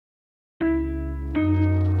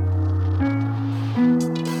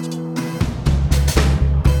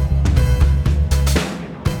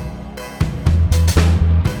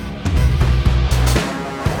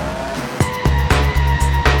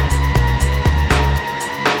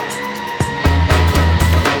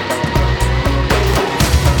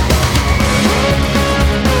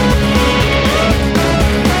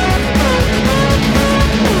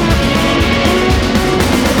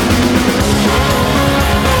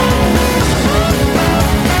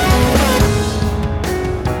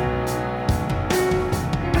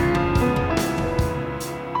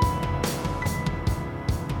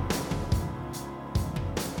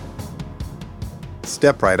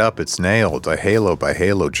Step right up, it's nailed. A Halo by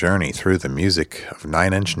Halo journey through the music of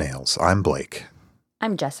Nine Inch Nails. I'm Blake.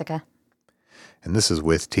 I'm Jessica. And this is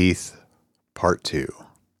With Teeth, Part 2.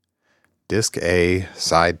 Disc A,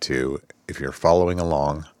 Side 2, if you're following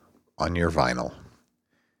along on your vinyl.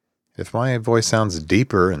 If my voice sounds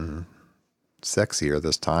deeper and sexier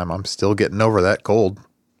this time, I'm still getting over that cold.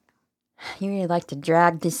 You really like to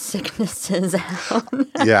drag these sicknesses out.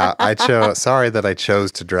 Yeah, sorry that I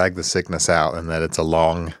chose to drag the sickness out and that it's a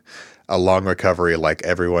long recovery like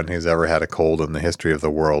everyone who's ever had a cold in the history of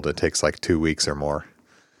the world. It takes like 2 weeks or more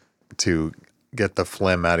to get the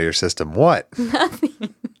phlegm out of your system. What?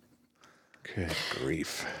 Nothing. Good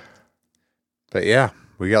grief. But yeah,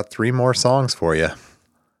 we got 3 more songs for you.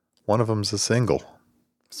 One of them's a single.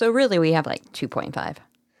 So really we have like 2.5.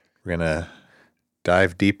 We're going to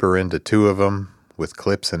dive deeper into 2 of them with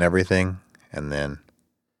clips and everything. And then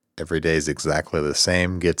Every Day's Exactly the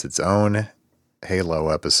Same gets its own Halo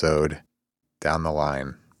episode down the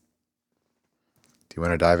line. Do you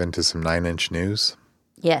want to dive into some 9 Inch news?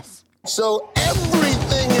 Yes. So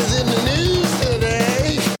everything is in the news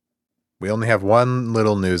today. We only have one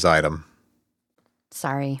little news item.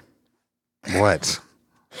 Sorry. What?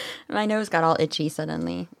 My nose got all itchy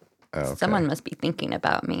suddenly. Oh, okay. Someone must be thinking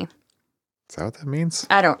about me. Is that what that means?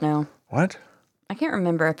 I don't know. What? I can't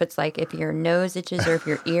remember if it's like if your nose itches or if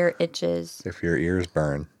your ear itches. If your ears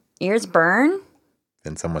burn, Ears burn?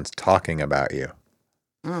 then someone's talking about you.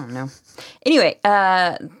 I don't know. Anyway,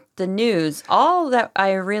 the news, all that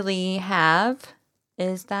I really have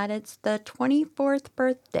is that it's the 24th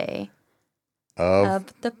birthday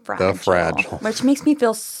of the Fragile. Which makes me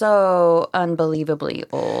feel so unbelievably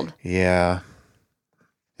old. Yeah.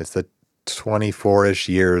 It's the 24-ish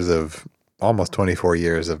years of, almost 24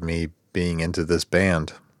 years of me being into this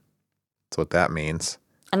band. That's what that means.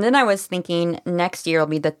 And then I was thinking next year will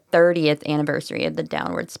be the 30th anniversary of the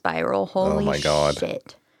Downward Spiral. Holy my God.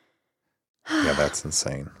 shit. Yeah, that's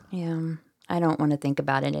insane. Yeah, I don't want to think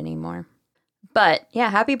about it anymore. But yeah,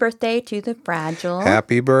 happy birthday to the Fragile.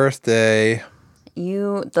 Happy birthday.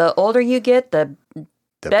 The older you get, the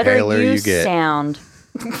better paler you get. sound.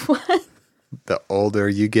 What? The older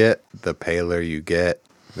you get, the paler you get.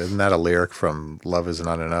 Isn't that a lyric from Love Is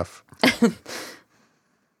Not Enough?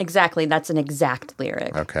 Exactly. That's an exact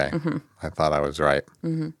lyric. Okay. Mm-hmm. I thought I was right.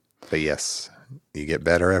 Mm-hmm. But yes, you get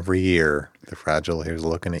better every year. The Fragile here's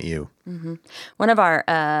looking at you. Mm-hmm. One of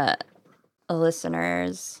our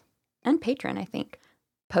listeners and patron, I think,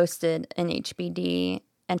 posted an HBD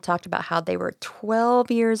and talked about how they were 12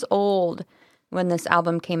 years old when this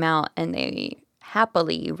album came out and they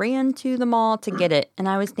happily ran to the mall to get it. And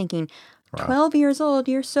I was thinking, 12 years old,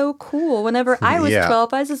 you're so cool. Whenever I was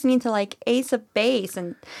 12, I was listening to like Ace of Base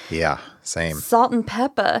and same. Salt and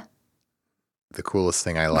Peppa. The coolest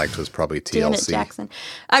thing I liked was probably TLC. Janet Jackson.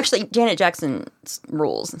 Actually, Janet Jackson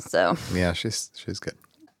rules, so. Yeah, she's good.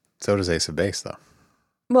 So does Ace of Base, though.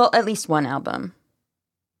 Well, at least one album.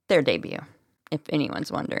 Their debut, if anyone's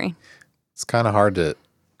wondering. It's kind of hard to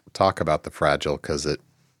talk about the Fragile because it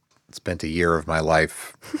spent a year of my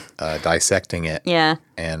life dissecting it. Yeah.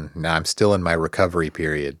 And now I'm still in my recovery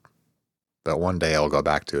period. But one day I'll go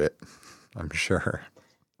back to it, I'm sure.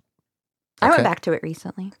 I went back to it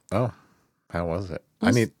recently. Oh, how was it?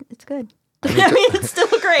 It's good. I mean, it's still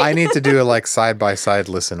great. I need to do a side-by-side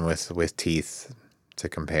listen with Teeth to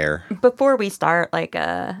compare. Before we start like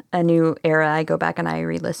a new era, I go back and I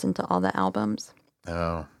re-listen to all the albums.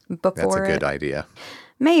 Oh, that's a good idea.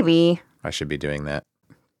 Maybe. I should be doing that.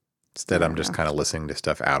 Instead, I'm just kind of listening to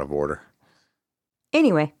stuff out of order.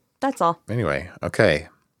 Anyway, that's all. Anyway, okay.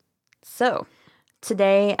 So,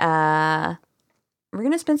 today, we're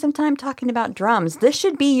going to spend some time talking about drums. This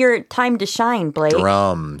should be your time to shine, Blake.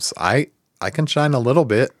 Drums. I can shine a little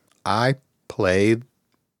bit. I played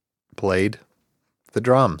the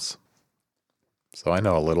drums. So I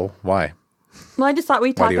know a little. Why? Well, I just thought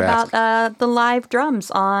we'd talk about the live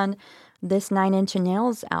drums on this 9 Inch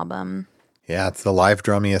Nails album. Yeah, it's the live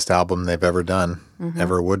drummiest album they've ever done,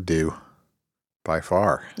 ever would do, by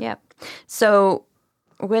far. Yep. So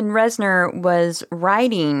when Reznor was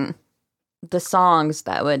writing the songs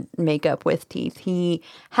that would make up With Teeth, he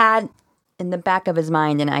had in the back of his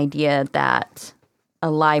mind an idea that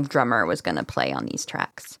a live drummer was going to play on these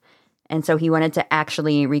tracks. And so he wanted to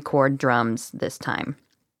actually record drums this time.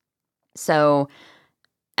 So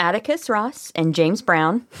Atticus Ross and James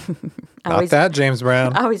Brown. James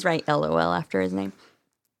Brown. I always write LOL after his name.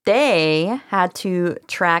 They had to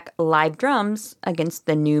track live drums against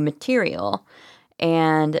the new material.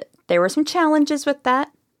 And there were some challenges with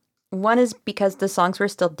that. One is because the songs were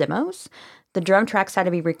still demos. The drum tracks had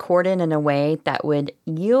to be recorded in a way that would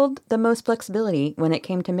yield the most flexibility when it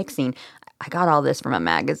came to mixing. I got all this from a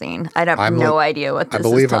magazine. I have no idea what this is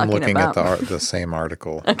talking about. I believe I'm looking at the same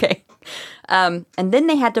article. Okay. And then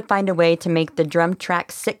they had to find a way to make the drum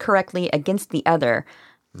track sit correctly against the other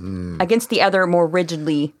more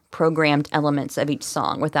rigidly programmed elements of each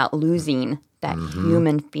song without losing that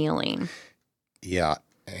human feeling. Yeah,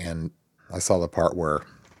 and I read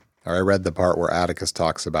the part where Atticus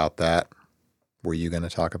talks about that. Were you going to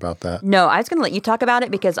talk about that? No, I was going to let you talk about it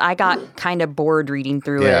because I got kind of bored reading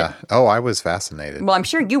through it. Yeah. Oh, I was fascinated. Well, I'm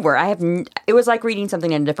sure you were. It was like reading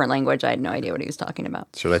something in a different language. I had no idea what he was talking about.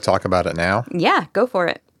 Should I talk about it now? Yeah, go for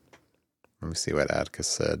it. Let me see what Atticus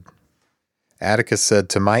said. Atticus said,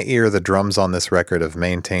 "To my ear, the drums on this record have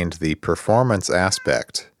maintained the performance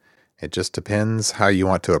aspect. It just depends how you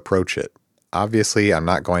want to approach it. Obviously, I'm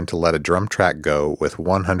not going to let a drum track go with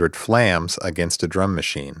 100 flams against a drum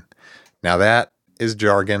machine." Now that is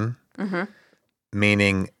jargon,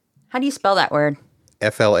 meaning... How do you spell that word?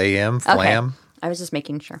 F-L-A-M, flam. Okay. I was just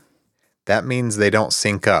making sure. That means they don't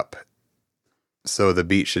sync up. So the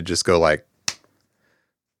beat should just go like,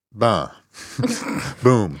 bah,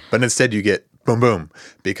 boom. But instead you get boom, boom,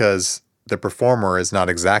 because the performer is not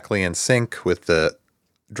exactly in sync with the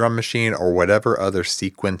drum machine or whatever other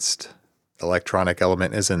sequenced electronic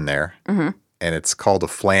element is in there. And it's called a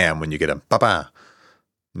flam when you get a ba-ba.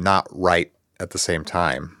 Not right at the same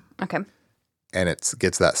time. Okay. And it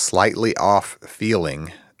gets that slightly off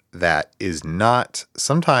feeling that is not,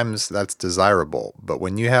 sometimes that's desirable, but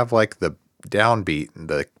when you have like the downbeat,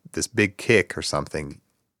 this big kick or something,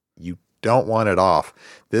 you don't want it off.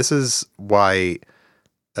 This is why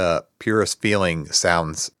Purest Feeling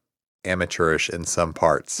sounds amateurish in some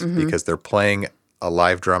parts, because they're playing a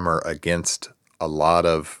live drummer against a lot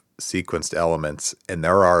of sequenced elements, and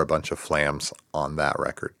there are a bunch of flams on that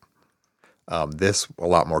record. This, a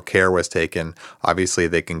lot more care was taken. Obviously,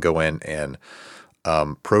 they can go in and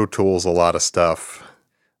Pro Tools a lot of stuff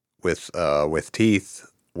with teeth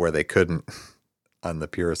where they couldn't on the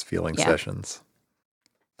Purest Feeling sessions.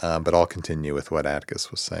 But I'll continue with what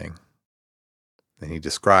Atticus was saying. And he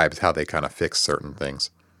describes how they kind of fix certain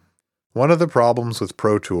things. "One of the problems with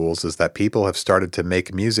Pro Tools is that people have started to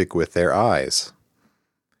make music with their eyes."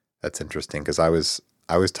 That's interesting because I was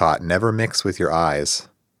taught never mix with your eyes,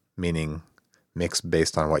 meaning mix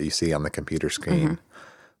based on what you see on the computer screen.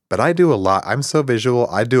 But I do a lot. I'm so visual.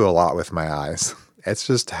 I do a lot with my eyes. It's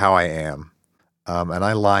just how I am. And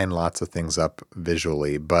I line lots of things up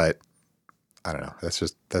visually, but I don't know. That's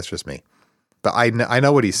just me. But I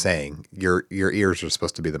know what he's saying. Your ears are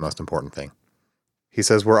supposed to be the most important thing. He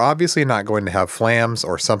says, "We're obviously not going to have flams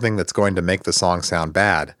or something that's going to make the song sound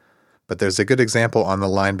bad. But there's a good example on The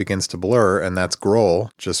Line Begins to Blur, and that's Grohl,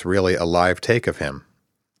 just really a live take of him.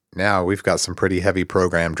 Now we've got some pretty heavy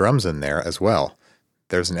programmed drums in there as well.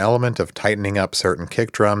 There's an element of tightening up certain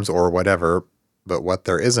kick drums or whatever, but what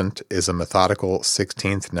there isn't is a methodical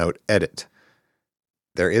 16th note edit.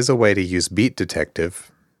 There is a way to use Beat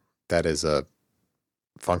Detective, that is a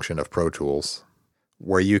function of Pro Tools,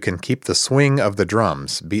 where you can keep the swing of the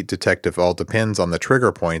drums. Beat Detective all depends on the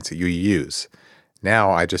trigger points you use.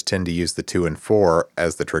 Now I just tend to use the 2 and 4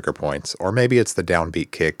 as the trigger points, or maybe it's the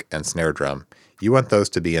downbeat kick and snare drum. You want those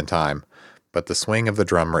to be in time, but the swing of the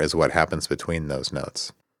drummer is what happens between those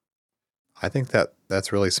notes." I think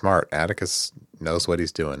that's really smart. Atticus knows what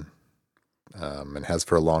he's doing, and has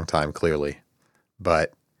for a long time, clearly.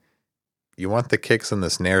 But you want the kicks and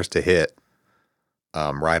the snares to hit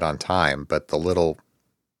right on time, but the little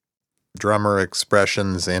drummer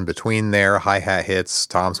expressions in between there, hi-hat hits,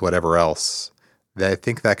 toms, whatever else, I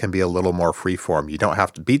think that can be a little more freeform. You don't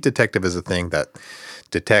have to. Beat Detective is a thing that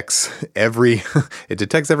detects every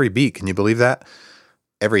beat. Can you believe that?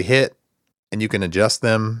 Every hit, and you can adjust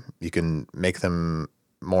them. You can make them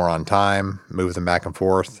more on time, move them back and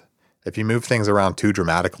forth. If you move things around too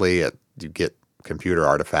dramatically, you get computer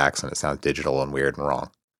artifacts and it sounds digital and weird and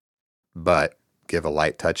wrong. But give a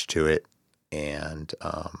light touch to it, and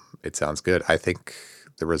it sounds good. I think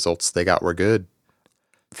the results they got were good.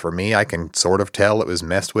 For me, I can sort of tell it was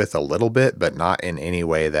messed with a little bit, but not in any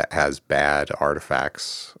way that has bad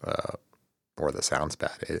artifacts or that sounds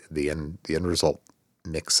bad. The end result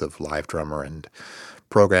mix of live drummer and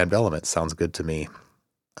programmed elements sounds good to me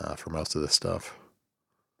for most of this stuff.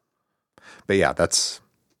 But yeah, that's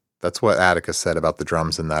what Atticus said about the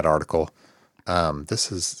drums in that article. This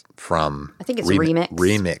is from I think it's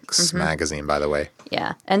Remix magazine, by the way.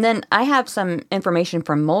 Yeah. And then I have some information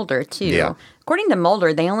from Mulder, too. Yeah. According to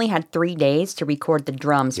Mulder, they only had 3 days to record the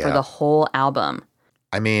drums for the whole album.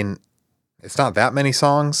 I mean, it's not that many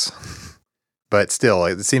songs, but still,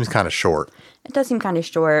 it seems kind of short. It does seem kind of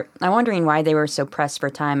short. I'm wondering why they were so pressed for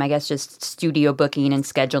time. I guess just studio booking and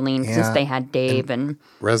scheduling since Yeah, they had Dave and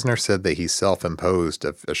Reznor said that he self-imposed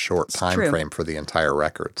a short time true. frame for the entire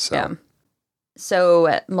record. So yeah.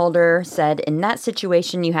 So Mulder said, in that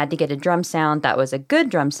situation, you had to get a drum sound that was a good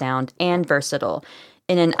drum sound and versatile.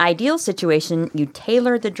 In an ideal situation, you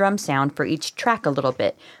tailor the drum sound for each track a little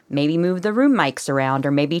bit. Maybe move the room mics around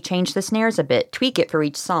or maybe change the snares a bit, tweak it for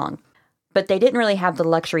each song. But they didn't really have the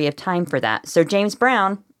luxury of time for that. So James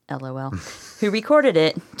Brown, LOL, who recorded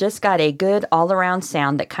it, just got a good all-around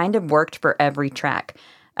sound that kind of worked for every track.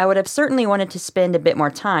 I would have certainly wanted to spend a bit more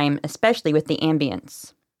time, especially with the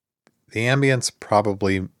ambience. the ambience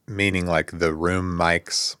probably meaning like the room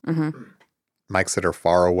mics, mics that are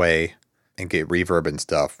far away and get reverb and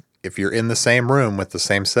stuff. If you're in the same room with the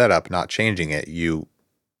same setup, not changing it,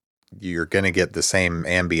 you're going to get the same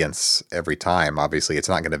ambience every time. Obviously, it's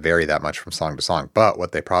not going to vary that much from song to song. But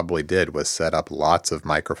what they probably did was set up lots of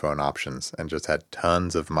microphone options and just had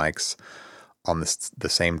tons of mics on the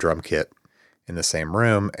same drum kit in the same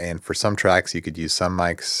room. And for some tracks, you could use some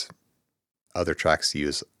mics. Other tracks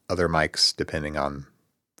use other mics depending on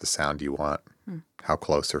the sound you want, how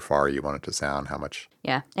close or far you want it to sound, how much.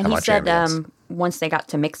 Yeah. And How he much said ambience? once they got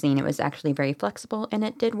to mixing, it was actually very flexible and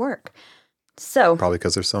it did work. So, Probably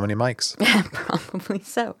because there's so many mics. probably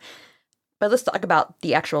so. But let's talk about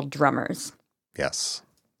the actual drummers. Yes.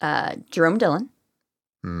 Jerome Dillon.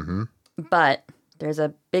 Mm-hmm. But there's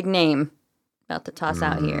a big name about to toss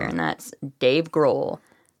out here, and that's Dave Grohl.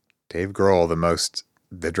 Dave Grohl,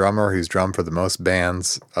 the drummer who's drummed for the most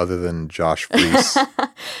bands other than Josh Freese.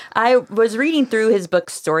 I was reading through his book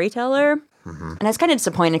Storyteller, and I was kind of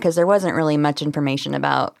disappointed because there wasn't really much information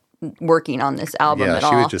about working on this album Yeah, at she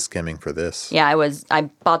all. was just skimming for this. Yeah, I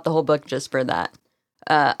bought the whole book just for that.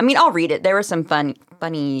 I mean, I'll read it. There were some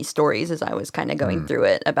funny stories as I was kind of going through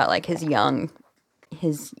it about like his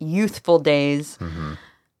youthful days.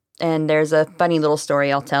 And there's a funny little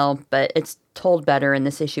story I'll tell, but it's told better in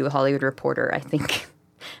this issue of Hollywood Reporter, I think,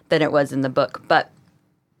 than it was in the book. But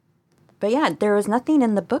yeah, there was nothing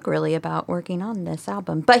in the book really about working on this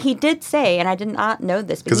album. But he did say, and I did not know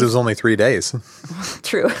this Because it was only 3 days.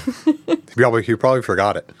 true. He probably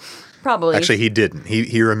forgot it. Probably. Actually, he didn't.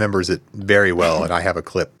 He remembers it very well, and I have a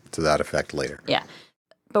clip to that effect later. Yeah.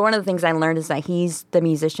 But one of the things I learned is that he's the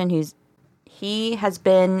musician he has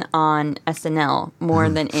been on SNL more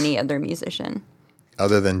than any other musician.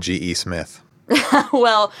 Other than G.E. Smith.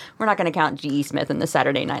 Well, we're not going to count G.E. Smith in the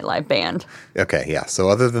Saturday Night Live band. Okay, yeah. So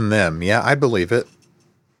other than them, yeah, I believe it.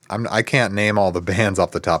 I can't name all the bands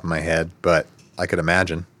off the top of my head, but I could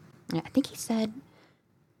imagine. Yeah, I think he said,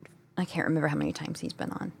 I can't remember how many times he's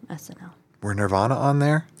been on SNL. Were Nirvana on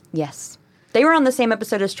there? Yes. They were on the same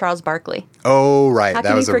episode as Charles Barkley. Oh, right. How That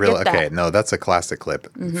can was we a real. forget Okay, that? no, that's a classic clip.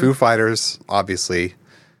 Foo Fighters, obviously.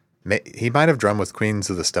 He might have drummed with Queens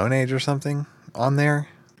of the Stone Age or something on there.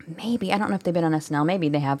 Maybe. I don't know if they've been on SNL. Maybe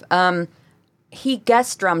they have. He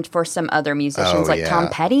guest drummed for some other musicians, Oh, like yeah. Tom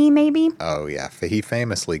Petty, maybe? Oh, yeah. He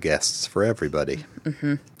famously guests for everybody.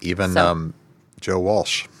 Even So- Joe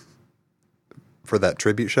Walsh for that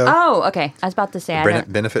tribute show. Oh, okay. I was about to say, I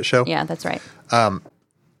don't. Benefit show. Yeah, that's right.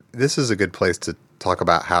 This is a good place to talk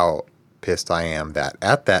about how pissed I am that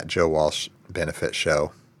at that Joe Walsh benefit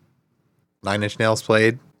show, Nine Inch Nails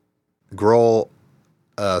played. Grohl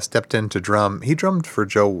stepped in to drum. He drummed for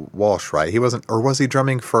Joe Walsh, right? He wasn't, or was he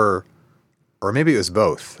drumming for, or maybe it was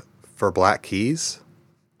both, for Black Keys?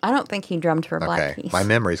 I don't think he drummed for Black Okay, Keys. my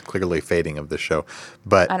memory's clearly fading of this show,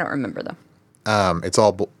 but I don't remember, though. it's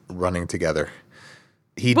all running together.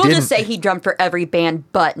 He We'll didn't, just say he drummed for every band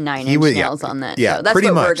but Nine Inch Nails on that Yeah, show. That's pretty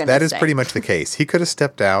what we're much. going That to is say. pretty much the case. He could have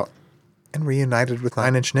stepped out and reunited with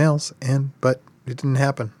Nine Inch Nails, but it didn't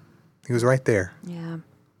happen. He was right there. Yeah.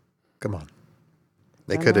 Come on.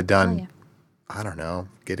 They Don't could know have what to tell done, you. I don't know,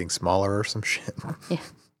 getting smaller or some shit.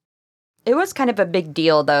 It was kind of a big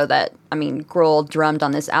deal, though, that, I mean, Grohl drummed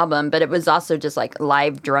on this album, but it was also just like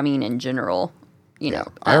live drumming in general, you know.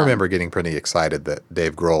 I remember getting pretty excited that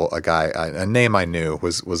Dave Grohl, a name I knew,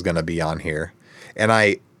 was going to be on here. And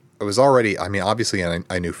I was already, I mean, obviously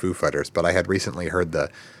I knew Foo Fighters, but I had recently heard the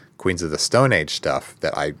Queens of the Stone Age stuff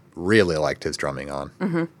that I really liked his drumming on.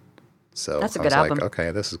 Mm-hmm. So That's a I good was like, album.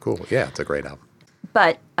 okay, this is cool. Yeah, it's a great album.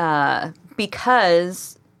 But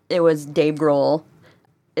because it was Dave Grohl,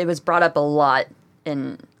 it was brought up a lot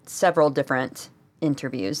in several different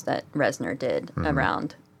interviews that Reznor did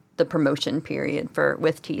around the promotion period for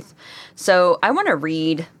With Teeth. So I want to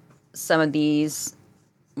read some of these.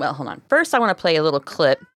 Well, hold on. First, I want to play a little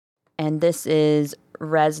clip. And this is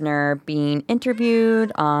Reznor being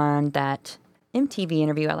interviewed on that MTV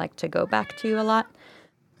interview I like to go back to a lot.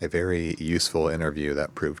 A very useful interview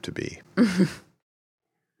that proved to be.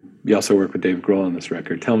 You also work with Dave Grohl on this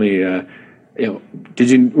record. Tell me,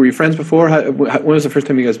 were you friends before? When was the first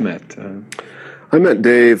time you guys met? I met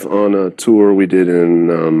Dave on a tour we did in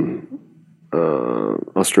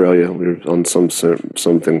Australia. We were on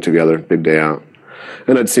something together, Big Day Out.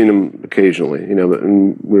 And I'd seen him occasionally,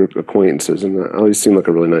 and we were acquaintances, and I always seemed like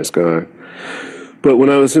a really nice guy. But when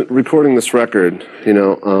I was recording this record,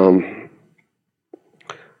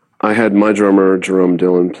 I had my drummer, Jerome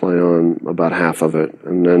Dillon, play on about half of it.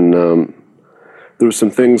 And then there were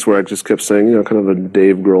some things where I just kept saying, kind of a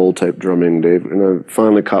Dave Grohl type drumming, Dave. And I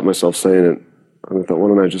finally caught myself saying it. And I thought, why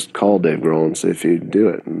don't I just call Dave Grohl and see if he'd do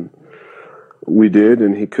it? And we did,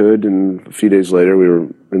 and he could. And a few days later, we were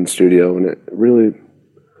in the studio, and it really,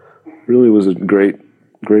 really was a great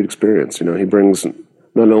experience. He brings,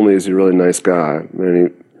 not only is he a really nice guy,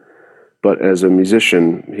 but as a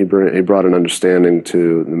musician, he brought an understanding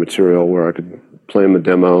to the material where I could play him a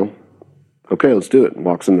demo. Okay, let's do it.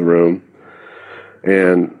 Walks in the room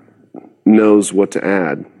and knows what to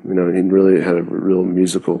add. He really had a real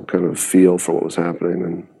musical kind of feel for what was happening,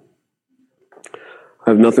 and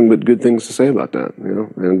I have nothing but good things to say about that.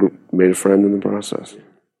 And made a friend in the process.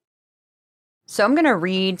 So I'm going to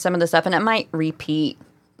read some of the stuff, and it might repeat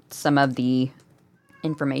some of the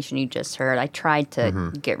information you just heard. I tried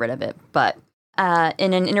to get rid of it, but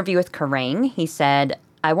in an interview with Kerrang, he said,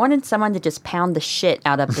 "I wanted someone to just pound the shit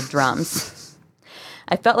out of the drums.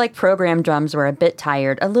 I felt like programmed drums were a bit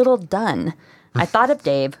tired, a little done. I thought of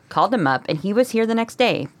Dave, called him up, and he was here the next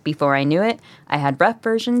day. Before I knew it, I had rough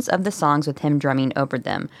versions of the songs with him drumming over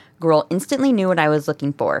them. Grohl instantly knew what I was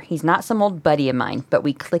looking for. He's not some old buddy of mine, but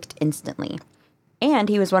we clicked instantly. And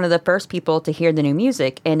he was one of the first people to hear the new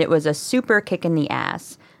music, and it was a super kick in the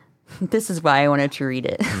ass." This is why I wanted to read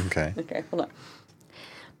it. Okay. Okay, hold on.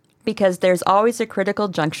 "Because there's always a critical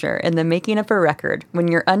juncture in the making of a record when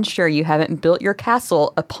you're unsure you haven't built your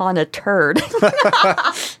castle upon a turd."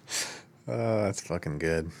 That's fucking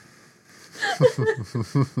good.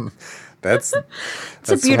 That's a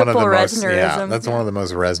beautiful one of the Reznerism. Yeah, that's one of the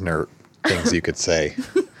most Reznor things you could say.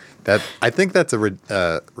 I think that's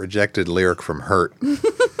a rejected lyric from Hurt.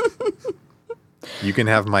 You can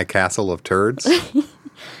have my castle of turds.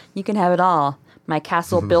 You can have it all. My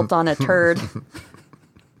castle built on a turd.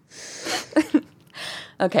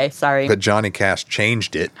 Okay, sorry. But Johnny Cash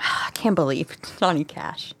changed it. I can't believe Johnny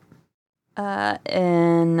Cash.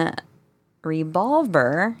 In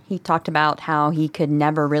Revolver, he talked about how he could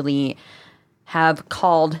never really have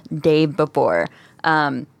called Dave before,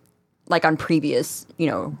 like on previous,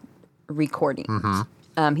 recordings.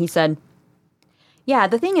 He said, "Yeah,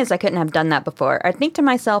 the thing is I couldn't have done that before. I'd think to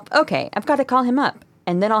myself, okay, I've got to call him up,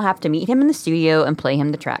 and then I'll have to meet him in the studio and play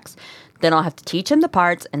him the tracks. Then I'll have to teach him the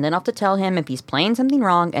parts, and then I'll have to tell him if he's playing something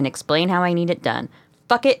wrong and explain how I need it done.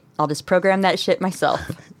 Fuck it, I'll just program that shit myself."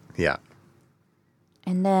 Yeah.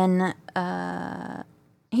 And then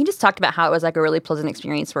he just talked about how it was like a really pleasant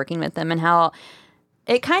experience working with them, and how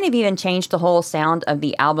it kind of even changed the whole sound of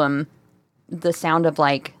the album, the sound of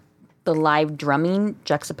like the live drumming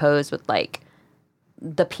juxtaposed with like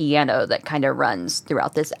the piano that kind of runs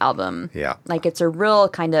throughout this album. Yeah. Like it's a real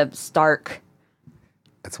kind of stark.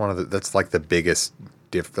 That's like the biggest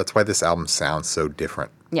that's why this album sounds so different.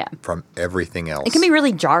 Yeah. From everything else. It can be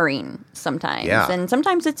really jarring sometimes. Yeah. And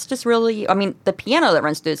sometimes it's just really, the piano that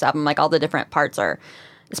runs through this album, like all the different parts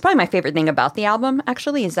it's probably my favorite thing about the album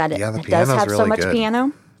actually, is that it does have so really much good.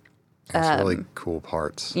 piano. It's really cool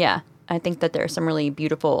parts. Yeah. I think that there are some really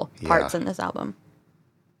beautiful parts in this album.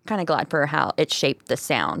 Kind of glad for how it shaped the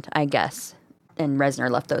sound, I guess. And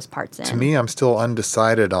Reznor left those parts in. To me, I'm still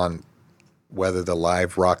undecided on whether the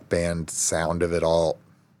live rock band sound of it all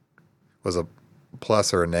was a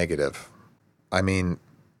plus or a negative. I mean,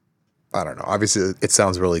 I don't know. Obviously, it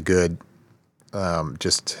sounds really good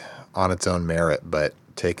just on its own merit, but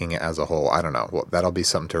taking it as a whole, I don't know. Well, that'll be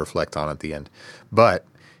something to reflect on at the end. But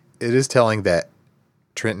it is telling that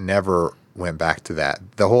Trent never went back to that.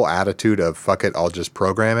 The whole attitude of fuck it, I'll just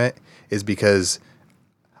program it is because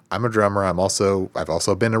I'm a drummer. I've also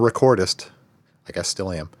been a recordist. I guess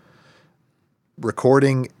still am.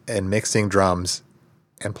 Recording and mixing drums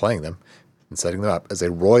and playing them and setting them up is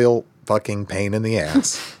a royal fucking pain in the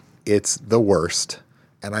ass. It's the worst.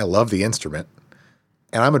 And I love the instrument.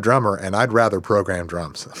 And I'm a drummer, and I'd rather program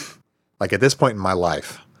drums. Like at this point in my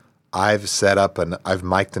life, I've set up and I've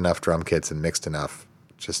mic'd enough drum kits and mixed enough.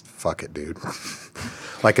 Just fuck it, dude.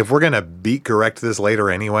 Like if we're going to beat correct this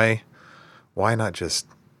later anyway, why not just,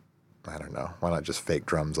 I don't know, why not just fake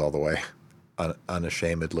drums all the way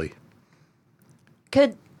unashamedly?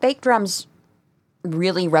 Could fake drums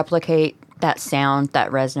really replicate that sound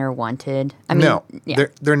that Reznor wanted. I mean, No, yeah.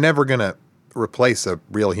 they're never going to replace a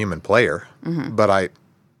real human player. But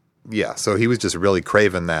so he was just really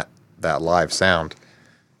craving that live sound.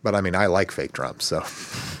 But I mean, I like fake drums, so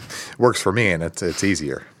it works for me, and it's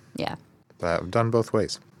easier. Yeah. But I've done both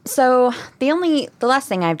ways. So the last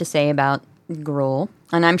thing I have to say about Grohl,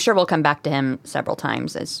 and I'm sure we'll come back to him several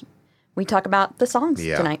times as we talk about the songs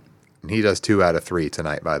Yeah. tonight. And he does 2 out of 3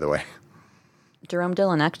 tonight, by the way. Jerome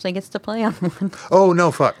Dillon actually gets to play on one. Oh,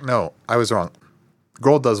 no, no, I was wrong.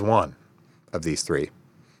 Grohl does 1 of these 3.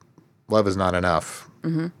 Love Is Not Enough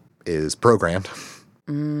is programmed.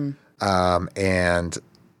 And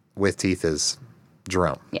With Teeth is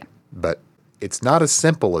Jerome. Yeah. But it's not as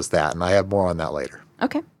simple as that, and I have more on that later.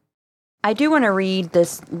 Okay. I do want to read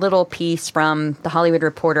this little piece from The Hollywood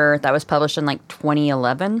Reporter that was published in like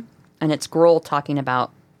 2011, and it's Grohl talking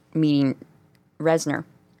about meeting Reznor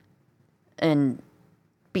and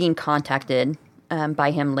being contacted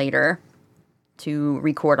by him later to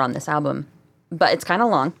record on this album. But it's kind of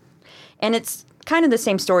long, and it's kind of the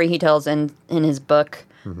same story he tells in his book,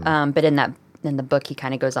 but in the book he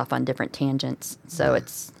kind of goes off on different tangents. So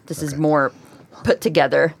this is more put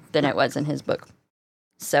together than it was in his book.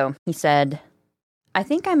 So he said, I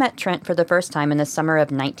think I met Trent for the first time in the summer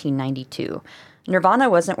of 1992.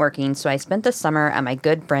 Nirvana wasn't working, so I spent the summer at my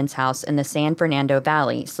good friend's house in the San Fernando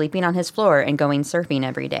Valley, sleeping on his floor and going surfing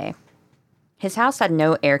every day. His house had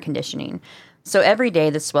no air conditioning, so every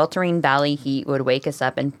day the sweltering valley heat would wake us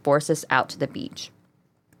up and force us out to the beach.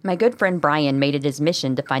 My good friend Brian made it his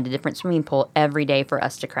mission to find a different swimming pool every day for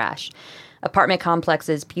us to crash. Apartment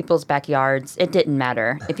complexes, people's backyards, it didn't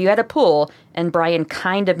matter. If you had a pool and Brian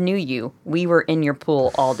kind of knew you, we were in your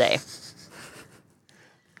pool all day.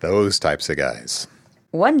 Those types of guys.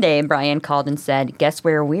 One day, Brian called and said, guess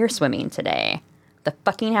where we're swimming today? The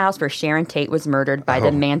fucking house where Sharon Tate was murdered by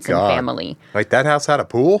the Manson God. family. Wait, that house had a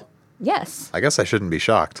pool? Yes, I guess I shouldn't be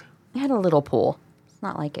shocked. it had a little pool. It's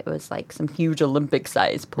not like it was like some huge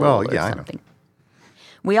Olympic-sized pool Well, or yeah, I know. something.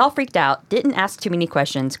 We all freaked out, didn't ask too many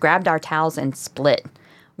questions, grabbed our towels and split.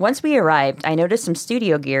 Once we arrived, I noticed some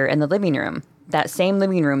studio gear in the living room. That same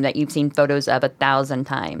living room that you've seen photos of 1,000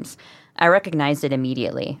 times. I recognized it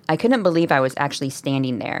immediately. I couldn't believe I was actually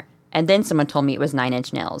standing there. And then someone told me it was 9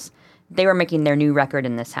 Inch Nails. They were making their new record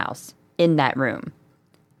in this house, in that room.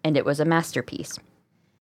 And it was a masterpiece.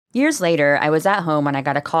 Years later, I was at home when I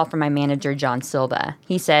got a call from my manager, John Silva.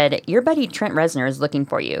 He said, your buddy Trent Reznor is looking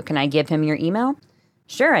for you. Can I give him your email?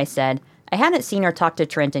 Sure, I said. I hadn't seen or talked to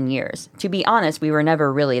Trent in years. To be honest, we were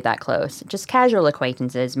never really that close. Just casual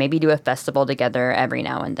acquaintances, maybe do a festival together every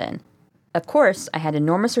now and then. Of course, I had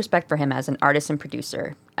enormous respect for him as an artist and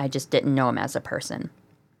producer. I just didn't know him as a person.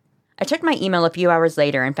 I checked my email a few hours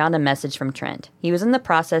later and found a message from Trent. He was in the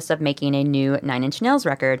process of making a new 9 Inch Nails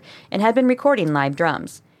record and had been recording live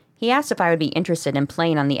drums. He asked if I would be interested in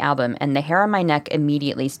playing on the album, and the hair on my neck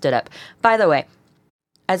immediately stood up. By the way,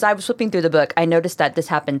 as I was flipping through the book, I noticed that this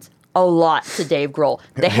happens a lot to Dave Grohl.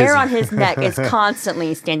 The hair on his neck is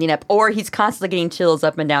constantly standing up, or he's constantly getting chills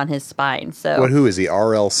up and down his spine. So, Who is he,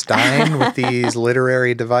 R.L. Stein with these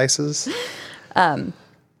literary devices? I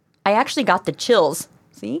actually got the chills,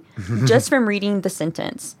 see, just from reading the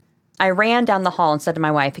sentence. I ran down the hall and said to my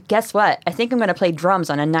wife, guess what? I think I'm going to play drums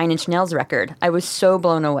on a 9 Inch Nails record. I was so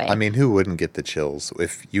blown away. I mean, who wouldn't get the chills?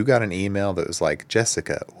 If you got an email that was like,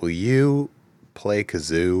 Jessica, will you play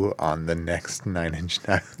kazoo on the next 9 Inch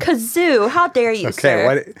Nails? Kazoo, how dare you, sir? Okay,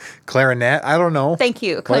 what? Clarinet? I don't know. Thank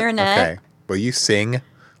you, What? clarinet. Okay. Will you sing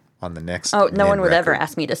on the next Oh, no Nin one would ever record?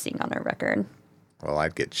 ask me to sing on a record. Well,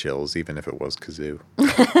 I'd get chills even if it was kazoo.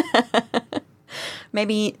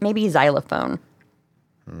 Maybe xylophone.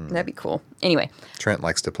 That'd be cool. Anyway, Trent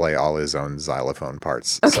likes to play all his own xylophone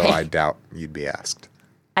parts, so Okay. I doubt you'd be asked.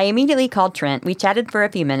 I immediately called Trent. We chatted for a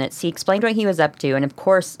few minutes. He explained what he was up to, and of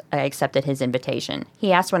course, I accepted his invitation.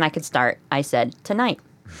 He asked when I could start. I said, tonight.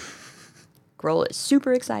 Grohl is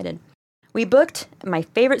super excited. We booked my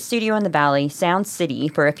favorite studio in the Valley, Sound City,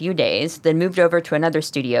 for a few days, then moved over to another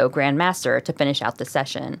studio, Grandmaster, to finish out the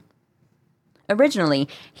session. Originally,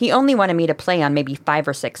 he only wanted me to play on maybe 5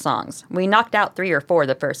 or 6 songs. We knocked out 3 or 4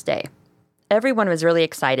 the first day. Everyone was really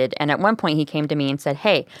excited, and at one point he came to me and said,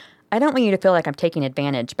 hey, I don't want you to feel like I'm taking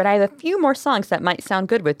advantage, but I have a few more songs that might sound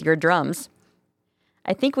good with your drums.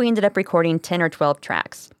 I think we ended up recording 10 or 12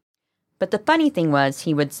 tracks. But the funny thing was,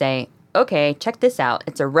 he would say, okay, check this out.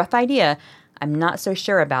 It's a rough idea. I'm not so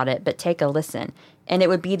sure about it, but take a listen. And it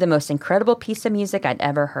would be the most incredible piece of music I'd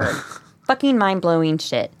ever heard. Fucking mind-blowing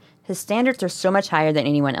shit. His standards are so much higher than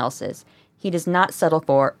anyone else's. He does not settle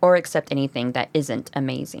for or accept anything that isn't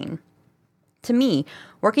amazing. To me,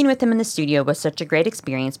 working with him in the studio was such a great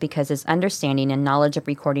experience because his understanding and knowledge of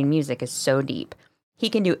recording music is so deep. He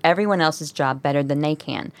can do everyone else's job better than they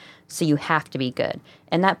can, so you have to be good,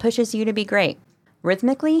 and that pushes you to be great.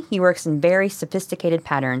 Rhythmically, he works in very sophisticated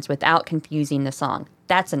patterns without confusing the song.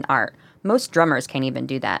 That's an art. Most drummers can't even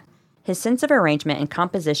do that. His sense of arrangement and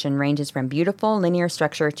composition ranges from beautiful linear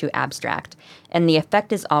structure to abstract, and the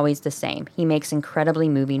effect is always the same. He makes incredibly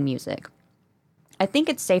moving music. I think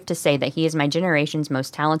it's safe to say that he is my generation's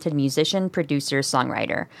most talented musician, producer,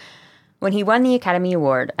 songwriter. When he won the Academy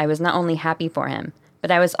Award, I was not only happy for him,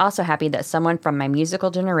 but I was also happy that someone from my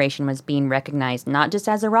musical generation was being recognized not just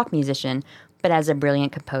as a rock musician, but as a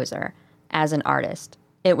brilliant composer, as an artist.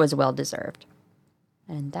 It was well-deserved.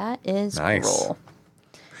 And that is Nice. Grohl.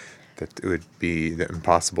 That it would be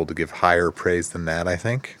impossible to give higher praise than that, I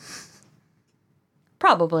think.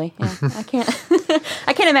 Probably. Yeah.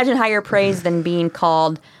 I can't imagine higher praise than being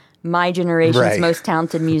called my generation's Right. most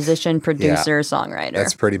talented musician, producer, songwriter.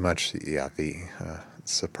 That's pretty much, the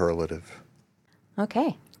superlative.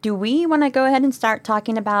 Okay. Do we want to go ahead and start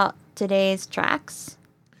talking about today's tracks?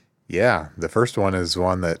 Yeah, the first one is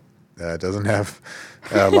one that doesn't have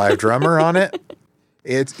a live drummer on it.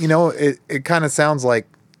 It's, it kind of sounds like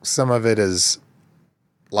some of it is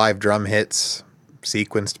live drum hits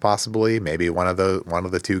sequenced possibly. Maybe one of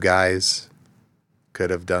the two guys could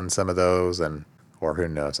have done some of those, or who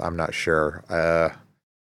knows? I'm not sure.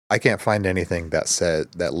 I can't find anything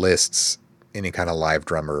that lists any kind of live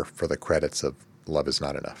drummer for the credits of Love Is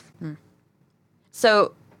Not Enough.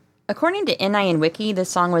 So, according to NIN Wiki, this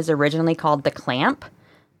song was originally called The Clamp.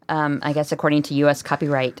 I guess according to U.S.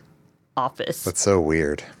 Copyright Office. That's so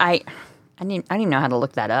weird. I didn't even know how to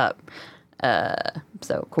look that up.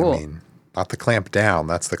 So cool. I mean, not the clamp down.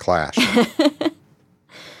 That's the Clash.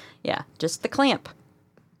 Yeah, just The Clamp.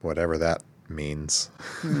 Whatever that means.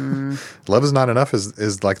 Love Is Not Enough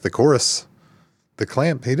is like the chorus. The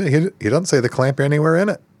clamp. He doesn't say the clamp anywhere in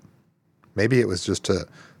it. Maybe it was just to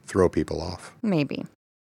throw people off. Maybe.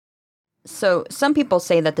 So some people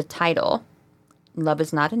say that the title, Love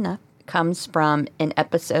Is Not Enough, comes from an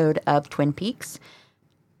episode of Twin Peaks.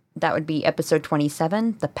 That would be episode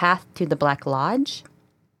 27, The Path to the Black Lodge.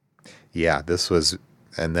 Yeah, this was,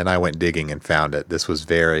 and then I went digging and found it. This was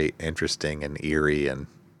very interesting and eerie, and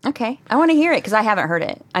Okay, I want to hear it because I haven't heard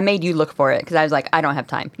it. I made you look for it because I was like, I don't have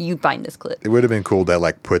time. You find this clip. it would have been cool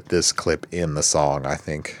to put this clip in the song, I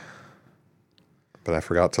think. But I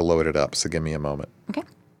forgot to load it up, so give me a moment. Okay.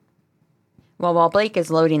 Well, while Blake is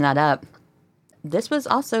loading that up, this was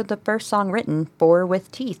also the first song written for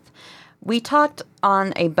With Teeth. We talked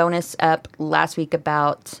on a bonus ep last week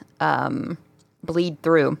about Bleed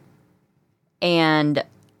Through, and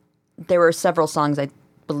there were several songs I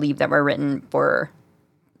believe that were written for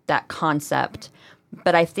that concept,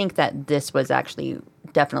 but I think that this was actually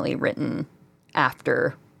definitely written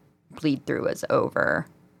after Bleed Through was over.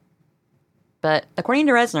 But according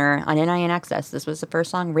to Reznor on NIN Access, this was the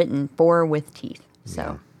first song written for With Teeth.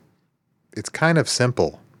 So It's kind of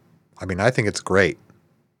simple. I mean, I think it's great,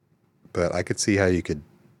 but I could see how you could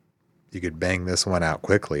bang this one out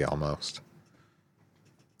quickly almost.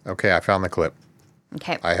 Okay, I found the clip.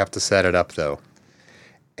 okay. I have to set it up though.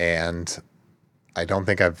 And I don't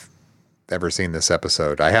think I've ever seen this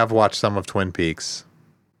episode. I have watched some of Twin Peaks.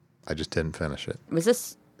 I just didn't finish it. Was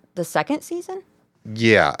this the second season?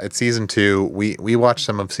 Yeah, it's season 2. We watched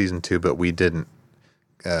some of season 2, but we didn't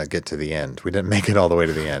get to the end. We didn't make it all the way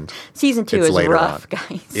to the end. Season 2 It's is later rough, on.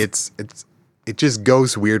 guys. It just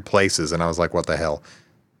goes weird places, and I was like, what the hell?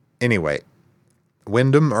 Anyway,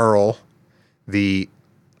 Wyndham Earl, the,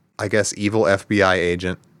 I guess, evil FBI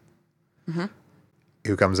agent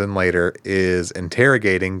who comes in later, is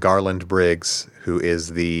interrogating Garland Briggs, who is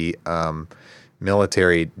the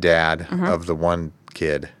military dad of the one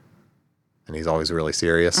kid. And he's always really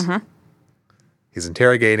serious. He's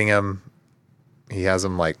interrogating him. He has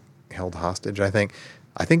him held hostage, I think.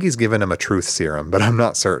 I think he's given him a truth serum, but I'm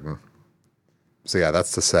not certain. So yeah,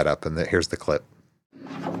 that's the setup, and here's the clip.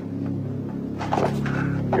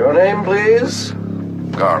 Your name, please?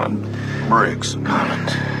 Garland. Briggs. Garland.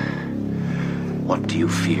 What do you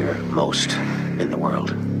fear most in the world?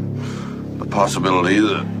 The possibility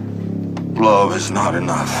that love is not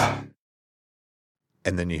enough.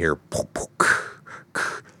 And then you hear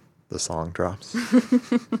the song drops.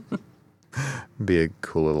 Be a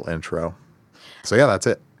cool little intro. So yeah, that's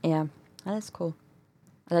it. Yeah, that is cool.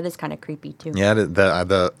 That is kind of creepy, too. Yeah,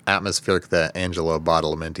 the atmospheric, the Angelo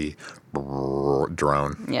Badalamenti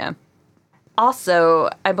drone. Yeah. Also,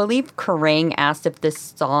 I believe Kerrang asked if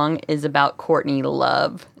this song is about Courtney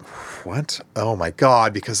Love. What? Oh my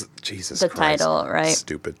God! Because Jesus The Christ. title, right?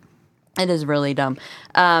 Stupid. It is really dumb.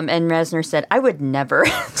 And Reznor said, I would never.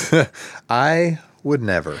 I would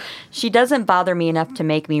never. She doesn't bother me enough to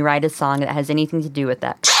make me write a song that has anything to do with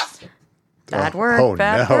that. Bad word,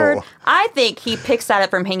 bad word. I think he picks that up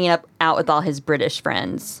from hanging out with all his British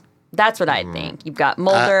friends. That's what I think. You've got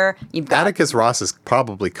Mulder. You've got Atticus Ross is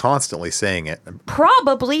probably constantly saying it.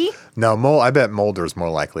 Probably. No, I bet Mulder's more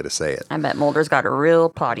likely to say it. I bet Mulder's got a real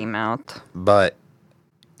potty mouth. But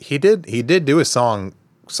he did do a song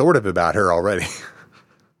sort of about her already.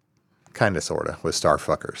 Kind of, sort of, with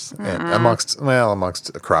Starfuckers. And amongst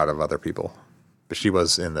a crowd of other people. But she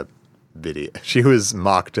was in the video. She was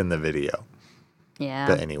mocked in the video. Yeah.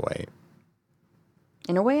 But anyway.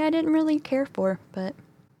 In a way I didn't really care for, but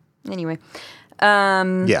anyway.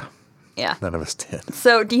 Yeah. Yeah. None of us did.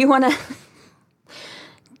 So do you want to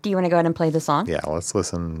go ahead and play the song? Yeah, let's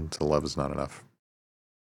listen to Love Is Not Enough.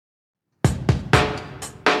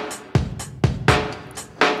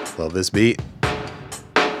 Love this beat.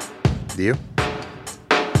 Do you?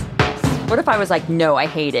 What if I was like, no, I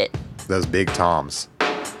hate it? Those big toms.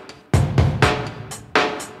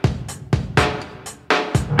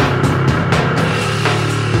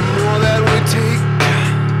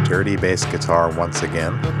 Dirty bass guitar once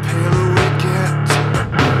again. I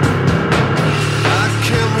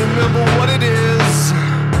can't remember what it is.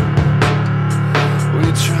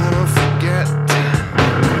 We're trying to forget.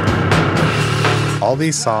 All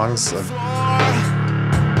these songs, I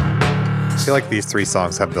feel like these three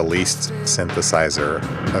songs have the least synthesizer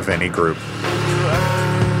of any group.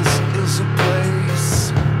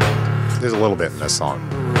 There's a little bit in this song.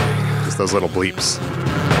 Just those little bleeps.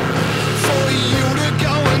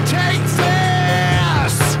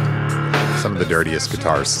 Some of the dirtiest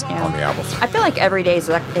guitars on the album. I feel like Every Day is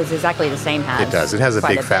exactly the same. It does. It has a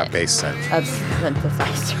quite big fat bit bass synth. of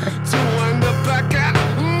synthesizer.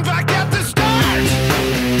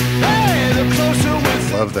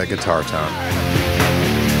 Love that guitar tone.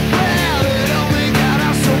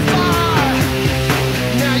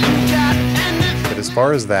 But as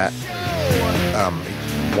far as that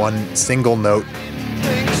one single note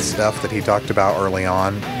stuff that he talked about early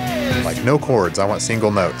on, like no chords, I want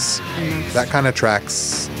single notes. That kind of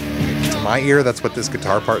tracks to my ear. That's what this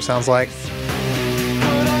guitar part sounds like.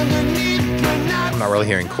 I'm not really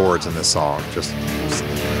hearing chords in this song, just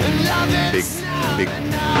big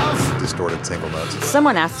distorted single notes.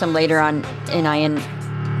 Someone asked him later on NIN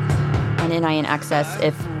Access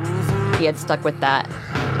if he had stuck with that,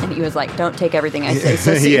 and he was like, "Don't take everything I say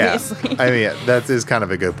so seriously." Yeah, I mean, that is kind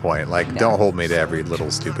of a good point. Like, don't hold me to every little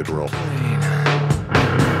stupid rule.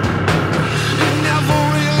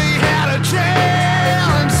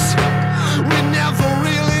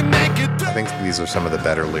 I think these are some of the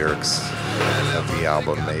better lyrics of the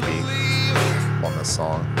album, maybe, on this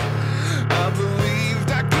song.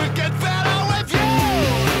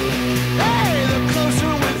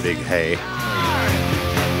 The big hey.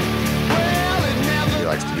 He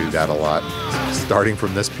likes to do that a lot. Starting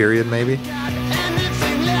from this period, maybe.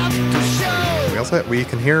 We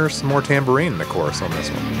can hear some more tambourine in the chorus on this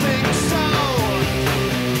one.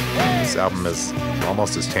 This album is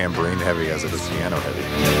almost as tambourine heavy as it is piano heavy.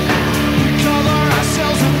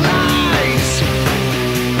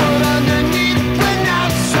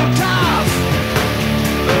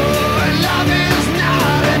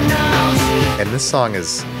 And this song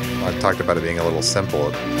is, I've talked about it being a little simple.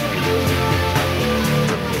 A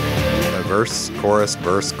verse, chorus,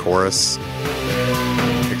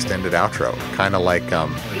 extended outro, kind of like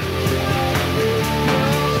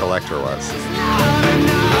Collector was.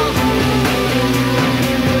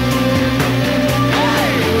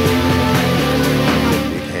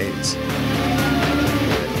 Big haze. I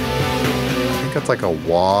think it's like a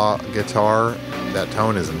wah guitar. That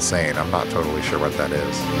tone is insane. I'm not totally sure what that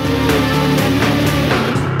is.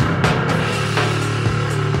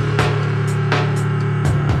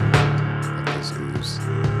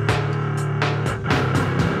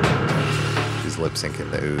 Lip syncing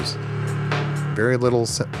the ooze. Very little.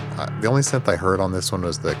 The only synth I heard on this one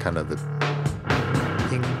was the kind of the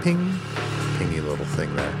ping, pingy little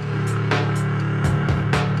thing there.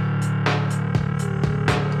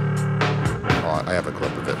 Oh, I have a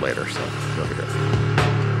clip of it later, so you'll hear it.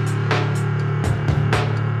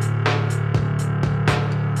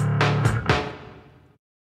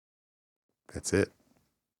 That's it.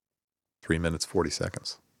 3 minutes, 40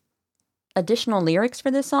 seconds. Additional lyrics for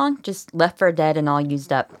this song, just left for dead and all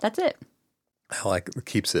used up. That's it. I like it.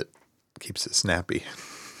 Keeps it snappy.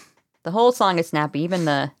 The whole song is snappy, even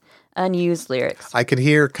the unused lyrics. I could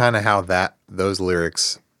hear kind of how those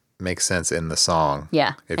lyrics make sense in the song.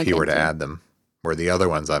 Yeah. If he were to add them. Where the other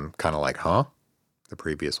ones I'm kind of like, huh? the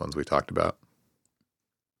previous ones we talked about.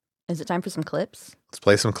 Is it time for some clips? Let's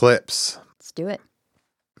play some clips. Let's do it.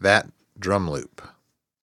 That drum loop.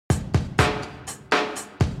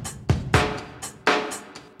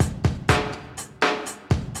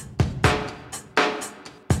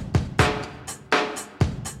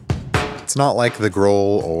 It's not like the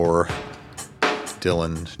Grohl or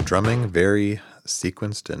Dylan drumming, very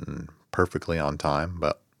sequenced and perfectly on time,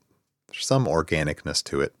 but there's some organicness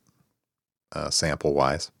to it,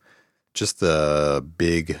 sample-wise. Just the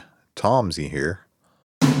big toms you hear.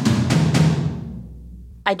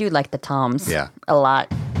 I do like the toms. Yeah. A lot.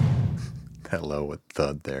 That low with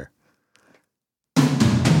thud there.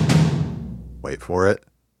 Wait for it.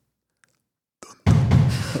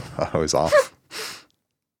 I was off.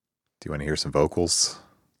 Do you want to hear some vocals?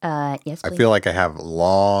 Yes, please. I feel like I have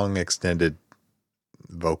long extended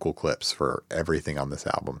vocal clips for everything on this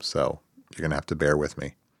album, so you're going to have to bear with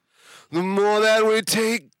me. The more that we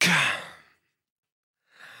take,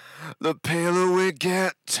 the paler we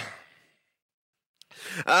get.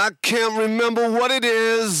 I can't remember what it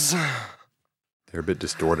is. They're a bit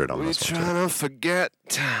distorted on We're this one, trying too. to forget.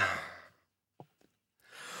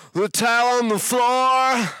 The tile on the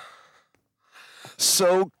floor,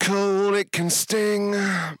 so cold it can sting.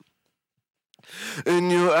 In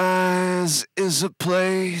your eyes is a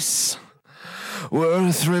place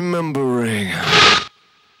worth remembering.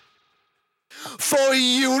 For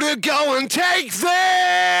you to go and take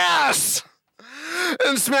this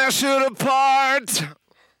and smash it apart.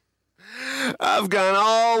 I've gone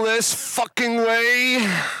all this fucking way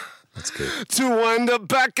That's good. to end up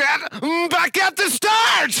back at the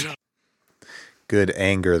start. Good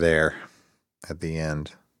anger there at the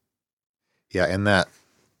end. Yeah, in that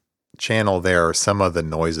channel there, some of the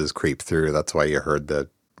noises creep through. That's why you heard the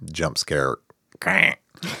jump scare.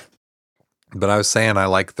 But I was saying I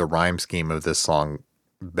like the rhyme scheme of this song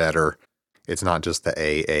better. It's not just the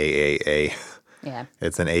A. Yeah.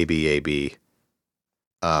 It's an A-B.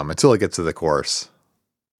 Until it gets to the chorus.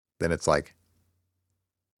 Then it's like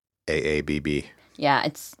A-A-B-B. Yeah,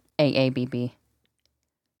 it's AABB.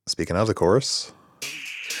 Speaking of the chorus,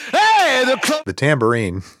 Hey, the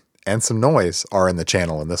tambourine and some noise are in the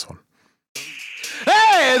channel in this one.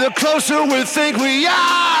 Hey, the closer we think we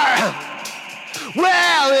are.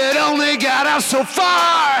 Well, it only got us so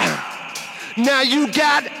far. Now you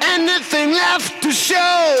got anything left to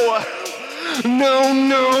show?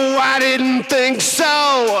 No, I didn't think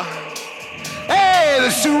so. Hey, the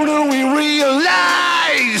sooner we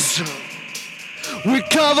realize we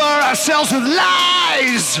cover ourselves with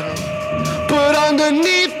lies, but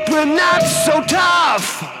underneath we're not so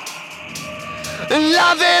tough.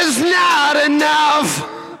 Love is not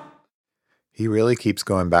enough. He really keeps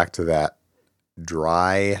going back to that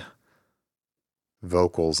dry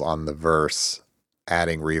vocals on the verse,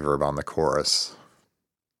 adding reverb on the chorus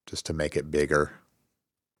just to make it bigger.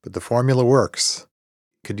 But the formula works.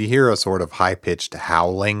 Could you hear a sort of high-pitched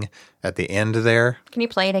howling at the end there? Can you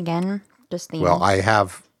play it again? Just the Well, end? I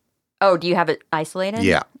have. Oh, do you have it isolated?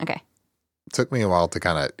 Yeah. Okay. It took me a while to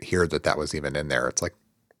kind of hear that was even in there. It's like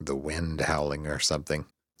the wind howling or something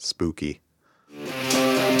spooky.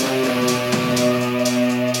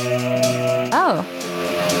 Oh.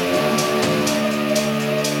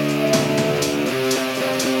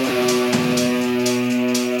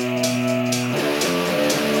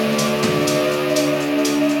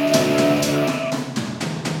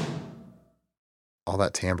 All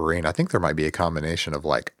that tambourine. I think there might be a combination of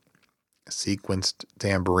like sequenced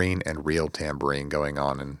tambourine and real tambourine going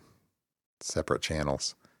on in separate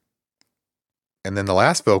channels. And then the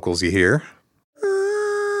last vocals you hear.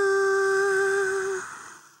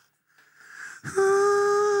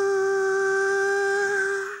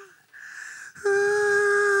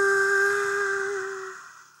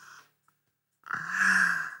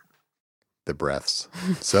 The breaths.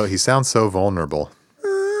 So he sounds so vulnerable.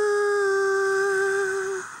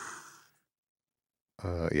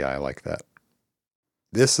 Yeah, I like that.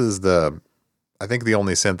 This is I think the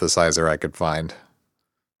only synthesizer I could find.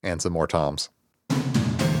 And some more toms.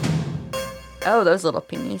 Oh, those little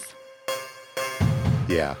peonies.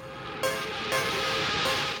 Yeah.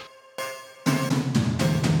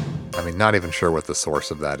 I mean, not even sure what the source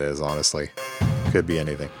of that is, honestly. Could be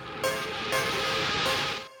anything.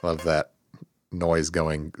 Love that noise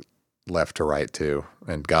going left to right, too.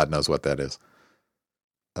 And God knows what that is.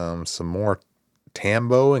 Some more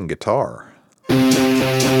tambo and guitar.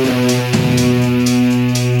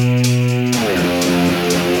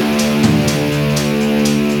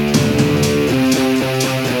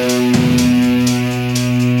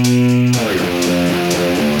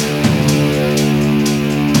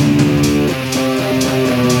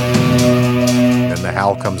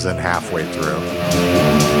 comes in halfway through.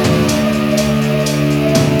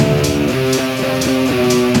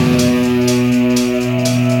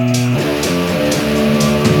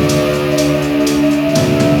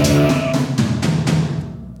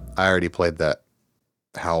 I already played that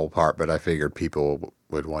howl part, but I figured people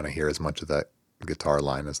would want to hear as much of that guitar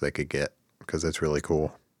line as they could get because it's really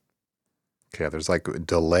cool. Okay, there's like a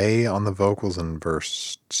delay on the vocals in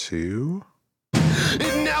verse 2.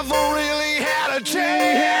 It never really had a chance.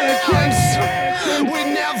 We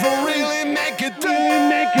never really make it through.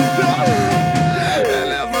 And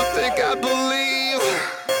everything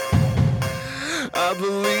I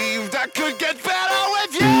believed I could get better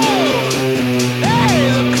with you.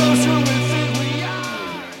 Hey, the closer we think we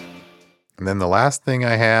are. And then the last thing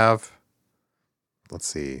I have, let's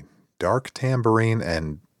see, Dark Tambourine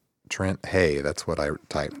and Trent Hey. That's what I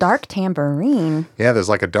typed. Dark Tambourine. Yeah, there's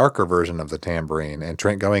like a darker version of the tambourine and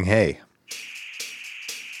Trent going, hey.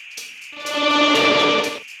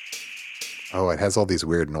 Oh, it has all these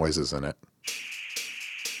weird noises in it.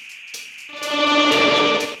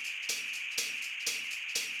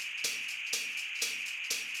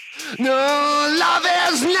 No, love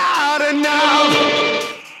is not enough.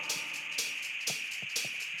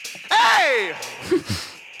 Hey!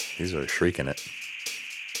 These are shrieking it.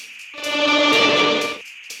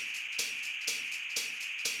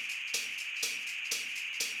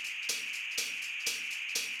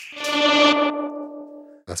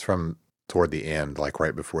 That's from toward the end, like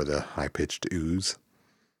right before the high-pitched ooze.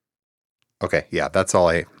 Okay, yeah, that's all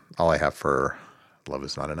I have for Love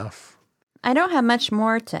Is Not Enough. I don't have much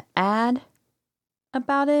more to add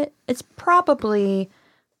about it. It's probably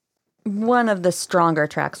one of the stronger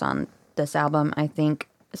tracks on this album, I think.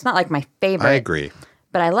 It's not like my favorite. I agree.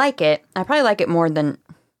 But I like it. I probably like it more than...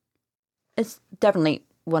 It's definitely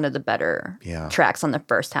one of the better tracks on the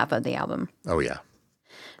first half of the album. Oh, yeah.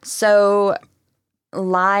 So,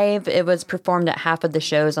 live, it was performed at half of the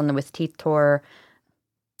shows on the With Teeth tour.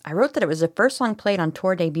 I wrote that it was the first song played on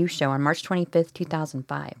tour debut show on March 25th,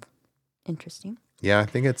 2005. Interesting. Yeah, I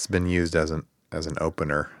think it's been used as an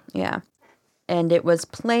opener. Yeah. And it was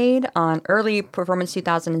played on early Performance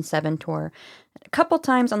 2007 tour, a couple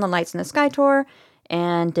times on the Lights in the Sky tour,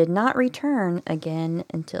 and did not return again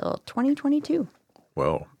until 2022.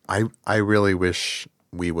 Whoa. I really wish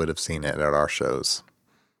we would have seen it at our shows,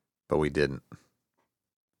 but we didn't.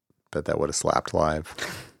 Bet that would have slapped live. It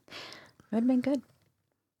would have been good.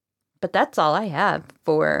 But that's all I have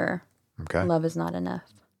for Love Is Not Enough.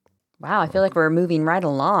 Wow, I feel like we're moving right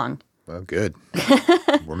along. Well, good.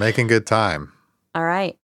 We're making good time. All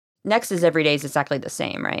right. Next is Every Day is Exactly the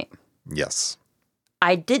Same, right? Yes.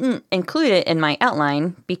 I didn't include it in my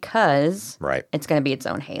outline because right. It's going to be its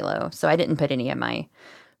own halo. So I didn't put any of my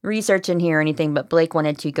research in here or anything, but Blake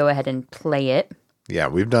wanted to go ahead and play it. Yeah,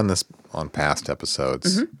 we've done this on past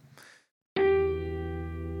episodes. Mm-hmm.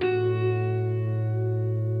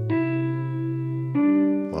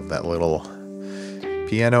 Love that little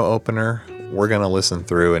piano opener. We're going to listen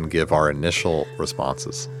through and give our initial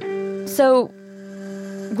responses. So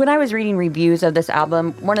when I was reading reviews of this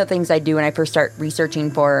album, one of the things I do when I first start researching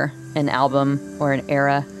for an album or an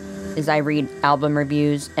era is I read album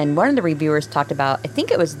reviews. And one of the reviewers talked about, I think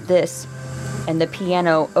it was this, and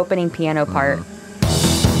the opening piano part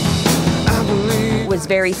was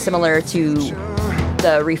very similar to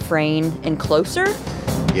the refrain in Closer.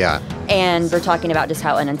 Yeah. And they're talking about just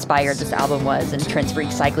how uninspired this album was and Trent's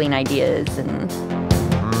recycling ideas and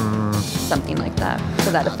something like that,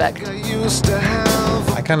 to that effect.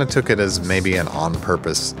 I kind of took it as maybe an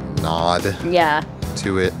on-purpose nod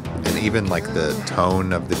to it. And even like the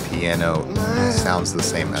tone of the piano sounds the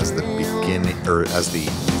same as the beginning or as the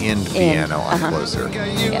end piano on Closer.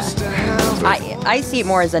 Yeah. So I see it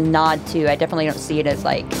more as a nod too. I definitely don't see it as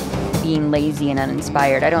like being lazy and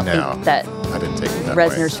uninspired. I don't think that I didn't take it that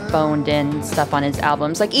Reznor's way. Phoned in stuff on his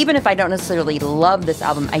albums. Like, even if I don't necessarily love this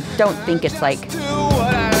album, I don't think it's like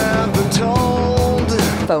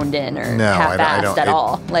phoned in or half-assed at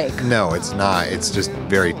all. Like, no, it's not. It's just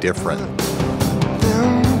very different.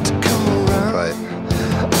 But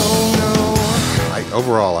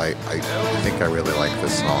overall, I think I really like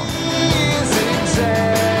this song.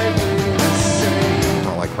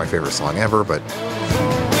 Not like my favorite song ever, but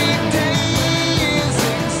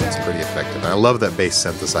it's pretty effective. I love that bass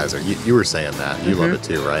synthesizer. You were saying that. You love it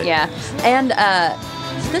too, right? Yeah. And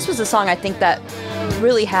this was a song I think that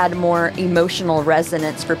really had more emotional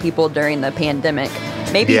resonance for people during the pandemic.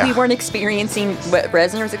 Maybe we weren't experiencing what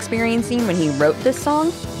Reznor was experiencing when he wrote this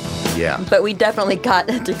song. Yeah. But we definitely got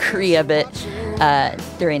a degree of it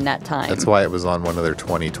during that time. That's why it was on one of their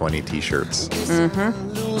 2020 t-shirts. And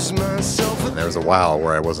there was a while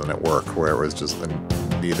where I wasn't at work, where it was just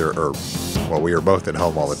we were both at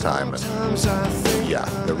home all the time. And yeah,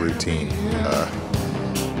 the routine.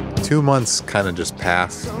 2 months kind of just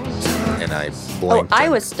passed, and I blinked. I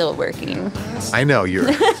was still working. I know you're,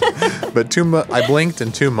 but I blinked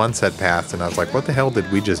and 2 months had passed, and I was like, what the hell did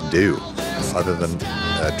we just do other than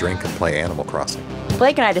drink and play Animal Crossing?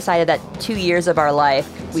 Blake and I decided that 2 years of our life,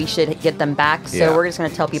 we should get them back. So Yeah. we're just going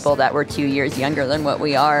to tell people that we're 2 years younger than what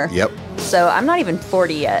we are. Yep. So I'm not even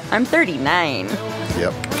 40 yet. I'm 39.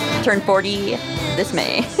 Yep. Turned 40 this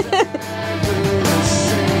May.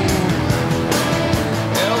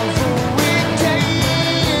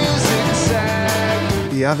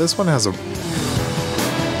 Yeah, this one has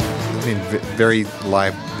very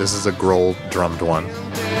live. This is a Grohl drummed one.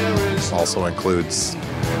 Also includes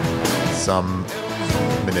some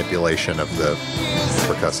manipulation of the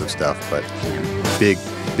percussive stuff, but big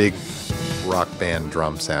rock band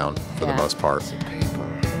drum sound for the most part.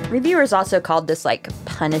 Reviewers also called this like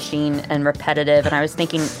punishing and repetitive, and I was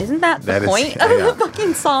thinking, isn't that the point of the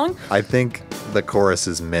fucking song? I think the chorus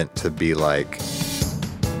is meant to be like,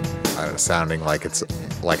 I don't know, sounding like it's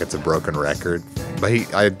a broken record. But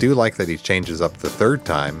I do like that he changes up the third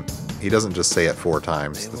time. He doesn't just say it 4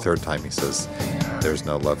 times. The third time he says, "There's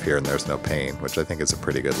no love here and there's no pain," which I think is a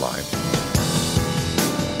pretty good line.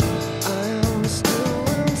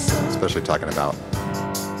 Especially talking about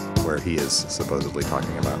where he is supposedly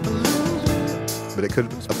talking about. But it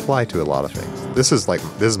could apply to a lot of things. This is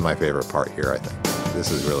my favorite part here, I think.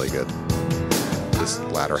 This is really good. This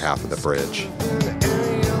latter half of the bridge.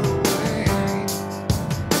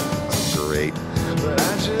 Great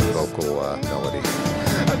vocal melody.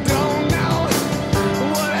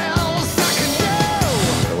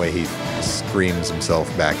 The way he screams himself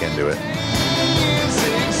back into it.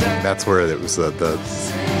 That's where it was the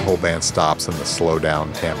whole band stops and the slow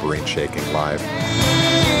down tambourine shaking live.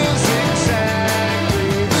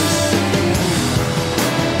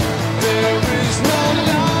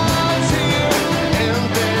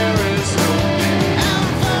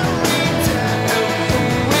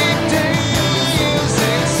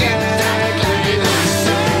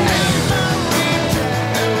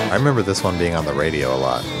 I remember this one being on the radio a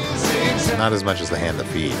lot. Not as much as The Hand That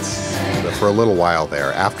Feeds, but for a little while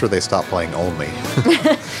there, after they stopped playing Only.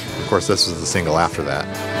 Of course, this was the single after that.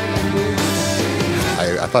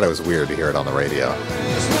 I thought it was weird to hear it on the radio.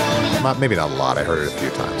 Maybe not a lot, I heard it a few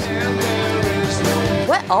times.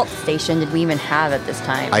 What alt station did we even have at this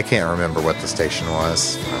time? I can't remember what the station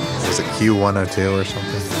was. Was it Q102 or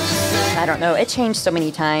something? I don't know. It changed so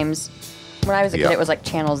many times. When I was a kid, Yep. it was like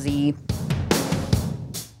Channel Z.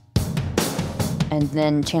 And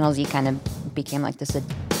then Channel Z kind of became like this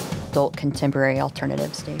adult contemporary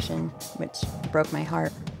alternative station, which broke my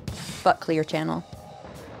heart. But Clear Channel.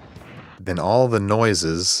 Then all the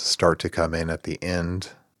noises start to come in at the end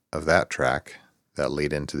of that track that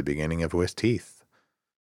lead into the beginning of With Teeth,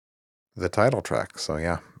 the title track. So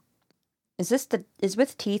yeah, Is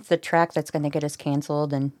With Teeth the track that's going to get us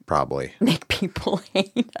canceled and probably make people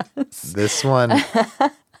hate us? this one.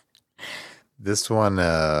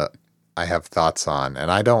 I have thoughts on,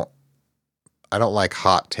 and I don't like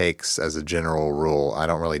hot takes as a general rule. I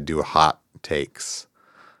don't really do hot takes.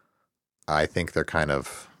 I think they're kind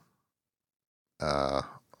of.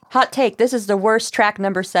 Hot take, this is the worst track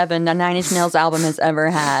number 7 a Nine Inch Nails album has ever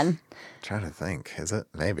had. Trying to think, is it?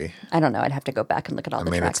 Maybe. I don't know. I'd have to go back and look at all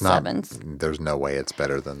the track it's not. 7s. There's no way it's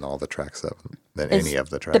better than all the track 7 than any of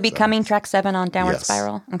the track. The Becoming 7s. track 7 on Downward Yes.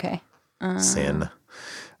 Spiral. Okay. Sin.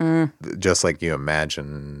 Just like you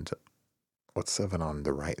imagined. What's 7 on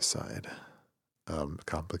the right side?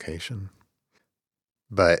 Complication.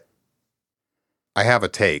 But I have a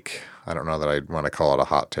take. I don't know that I'd want to call it a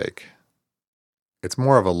hot take. It's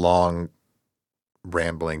more of a long,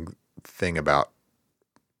 rambling thing about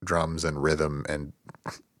drums and rhythm and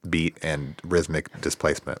beat and rhythmic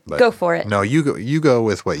displacement. But Go for it. No, you go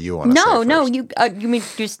with what you want to say No, first. you mean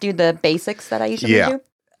just do the basics that I usually Yeah. do?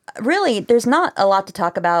 Really, there's not a lot to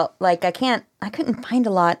talk about. Like I couldn't find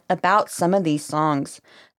a lot about some of these songs.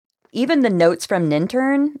 Even the notes from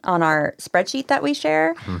Nintern on our spreadsheet that we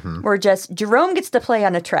share were just Jerome gets to play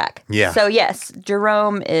on a track. Yeah. So yes,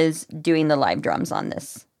 Jerome is doing the live drums on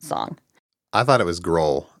this song. I thought it was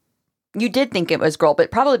Grohl. You did think it was Grohl,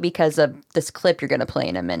 but probably because of this clip you're going to play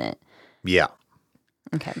in a minute. Yeah.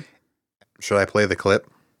 Okay. Should I play the clip?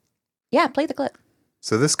 Yeah, play the clip.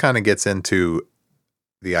 So this kind of gets into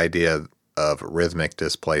the idea of rhythmic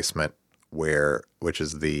displacement, which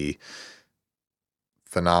is the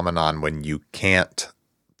phenomenon when you can't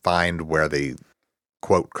find where the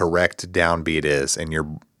quote correct downbeat is, and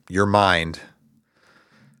your mind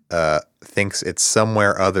thinks it's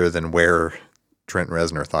somewhere other than where Trent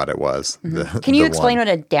Reznor thought it was. Can you explain what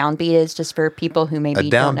a downbeat is, just for people who maybe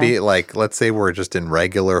don't know? A downbeat, like let's say we're just in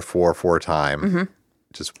regular 4/4 time,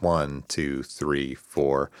 just 1, 2, 3,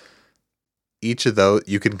 4. Each of those,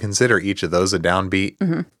 you can consider each of those a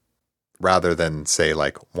downbeat, rather than say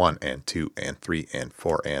like 1 and 2 and 3 and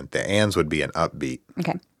 4 and the ands would be an upbeat.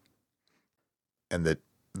 Okay. And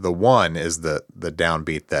the 1 is the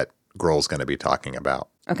downbeat that Grohl's going to be talking about.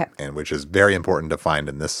 Okay. And which is very important to find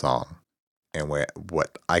in this song. And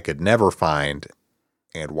what I could never find,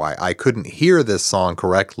 and why I couldn't hear this song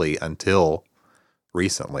correctly until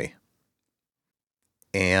recently.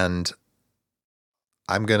 And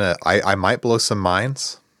I might blow some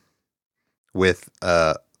minds with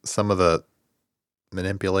some of the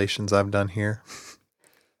manipulations I've done here.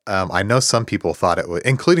 I know some people thought it was,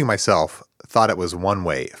 including myself, thought it was one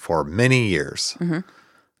way for many years.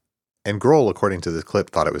 And Grohl, according to the clip,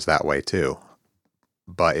 thought it was that way too.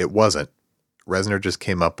 But it wasn't. Reznor just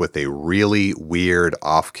came up with a really weird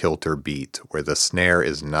off-kilter beat where the snare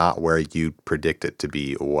is not where you'd predict it to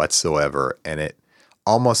be whatsoever. And it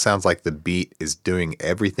almost sounds like the beat is doing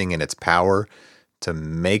everything in its power to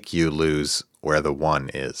make you lose where the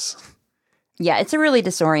 1 is. Yeah, it's a really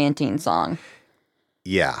disorienting song.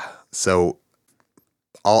 Yeah. So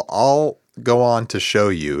I'll go on to show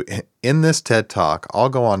you in this TED Talk, I'll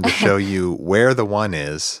go on to show you where the 1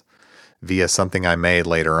 is via something I made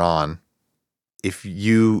later on. If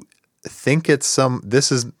you think it's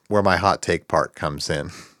this is where my hot take part comes in,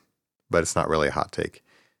 but it's not really a hot take.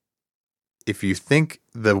 If you think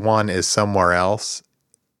the 1 is somewhere else,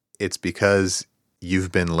 it's because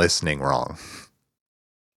you've been listening wrong.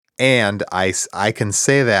 And I can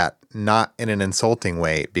say that not in an insulting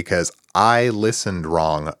way, because I listened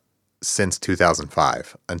wrong since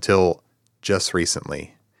 2005 until just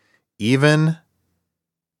recently. Even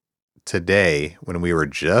today, when we were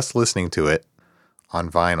just listening to it on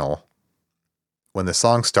vinyl, when the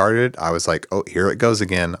song started, I was like, oh, here it goes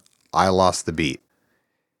again. I lost the beat.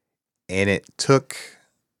 And it took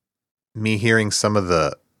me hearing some of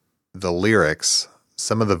the lyrics,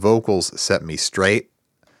 some of the vocals set me straight,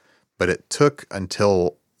 but it took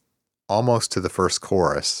until almost to the first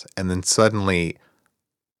chorus. And then suddenly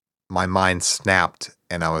my mind snapped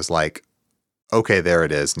and I was like, okay, there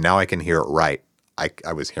it is. Now I can hear it right.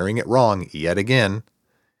 I was hearing it wrong yet again,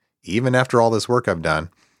 even after all this work I've done.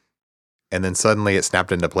 And then suddenly it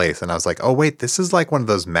snapped into place. And I was like, oh, wait, this is like one of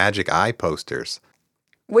those Magic Eye posters.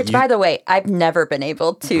 Which, by the way, I've never been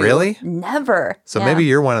able to. Really? Never. So maybe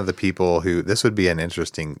you're one of the people who, this would be an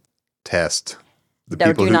interesting test.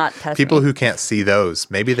 Not test people me. who can't see those,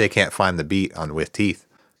 maybe they can't find the beat on With Teeth.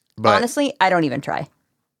 But honestly, I don't even try.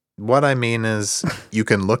 What I mean is you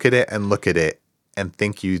can look at it and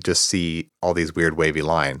think you just see all these weird wavy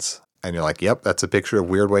lines. And you're like, yep, that's a picture of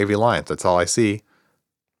weird wavy lines. That's all I see.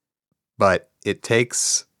 But it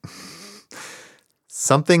takes,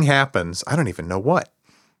 something happens, I don't even know what,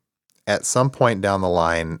 at some point down the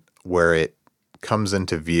line where it comes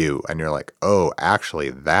into view and you're like, oh, actually,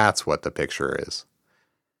 that's what the picture is.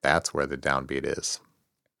 That's where the downbeat is.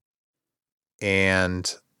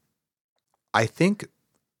 And I think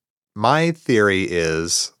my theory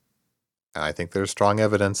is, and I think there's strong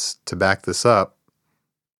evidence to back this up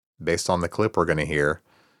based on the clip we're going to hear,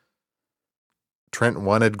 Trent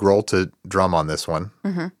wanted Grohl to drum on this one,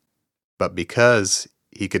 but because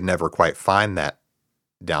he could never quite find that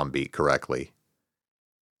downbeat correctly,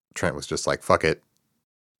 Trent was just like, fuck it,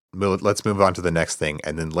 let's move on to the next thing.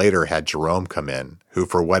 And then later had Jerome come in, who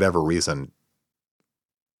for whatever reason,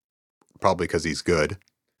 probably because he's good,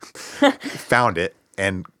 found it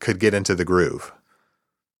and could get into the groove.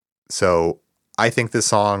 So I think this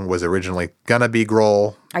song was originally gonna be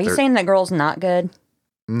Grohl. Are you saying that Grohl's not good?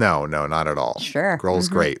 No, not at all. Sure. Grohl's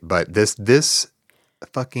great. But this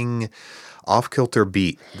fucking off-kilter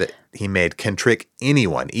beat that he made can trick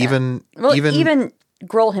anyone. Even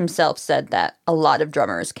Grohl himself said that a lot of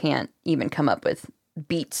drummers can't even come up with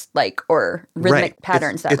beats or rhythmic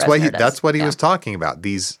patterns that Reznor does. That's what he was talking about.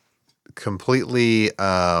 These completely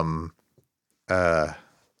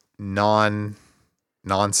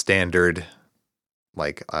non-standard,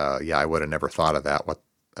 I would have never thought of that.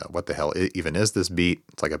 What the hell even is this beat?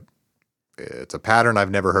 It's a pattern I've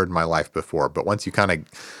never heard in my life before. But once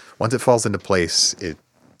it falls into place,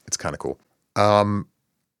 it's kind of cool.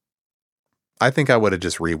 I think I would have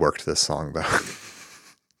just reworked this song though.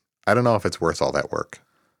 I don't know if it's worth all that work.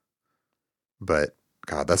 But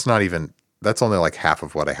God, that's only like half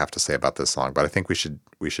of what I have to say about this song. But I think we should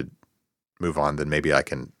move on. Then maybe I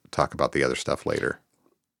can talk about the other stuff later.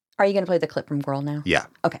 Are you going to play the clip from Girl now? Yeah.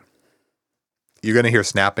 Okay. You're going to hear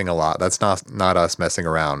snapping a lot. That's not us messing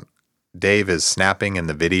around. Dave is snapping in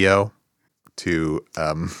the video to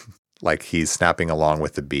like he's snapping along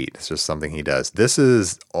with the beat. It's just something he does. This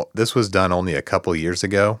was done only a couple years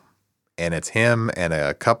ago, and it's him and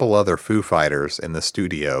a couple other Foo Fighters in the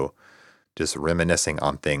studio just reminiscing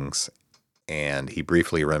on things. And he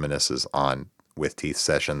briefly reminisces on With Teeth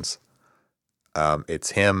sessions.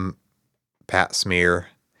 It's him, Pat Smear,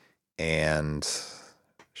 and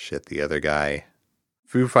the other guy.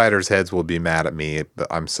 Foo Fighters heads will be mad at me, but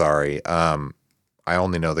I'm sorry. I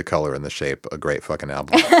only know The Color and the Shape, a great fucking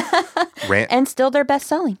album. And still their best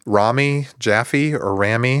selling. Rami Jaffe or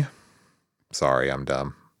Rami. Sorry, I'm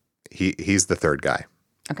dumb. He's the third guy.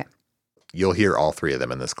 Okay. You'll hear all three of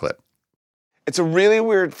them in this clip. It's a really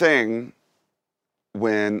weird thing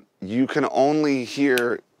when you can only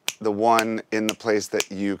hear the one in the place that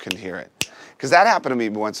you can hear it. Because that happened to me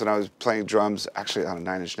once when I was playing drums, actually on a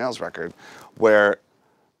Nine Inch Nails record, where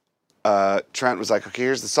Trent was like, okay,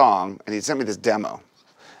 here's the song, and he sent me this demo.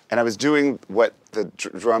 And I was doing what the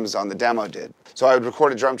drums on the demo did. So I would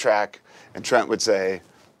record a drum track, and Trent would say,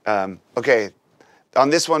 okay,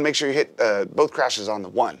 on this one, make sure you hit both crashes on the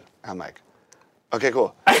one. I'm like, okay,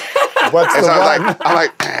 cool. What's And the so one? I'm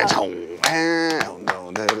like,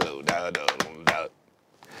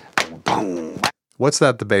 What's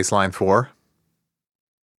that the bass line for?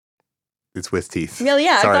 It's With Teeth. Well,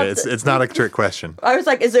 yeah, I Sorry, thought it's not a trick question. I was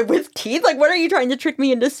like, is it With Teeth? Like, what are you trying to trick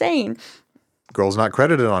me into saying? Grohl's not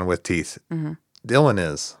credited on With Teeth. Mm-hmm. Dylan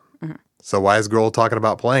is. Mm-hmm. So why is Grohl talking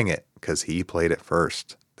about playing it? Because he played it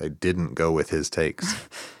first. They didn't go with his takes.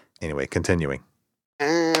 Anyway, continuing.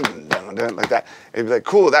 Like that. It'd be like,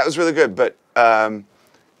 cool, that was really good, but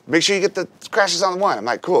make sure you get the crashes on the one. I'm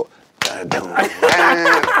like, cool. And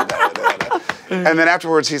then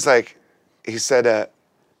afterwards, he said,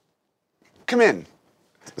 come in.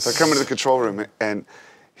 So I come into the control room, and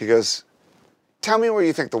he goes, tell me where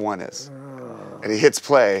you think the one is. And he hits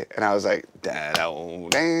play, and I was like, and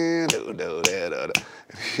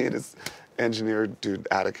he and his engineer dude,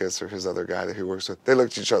 Atticus, or his other guy that he works with, they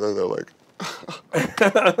looked at each other, they're like,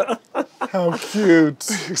 How cute.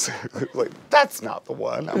 Exactly. Like, that's not the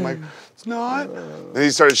one. I'm like, it's not. Then he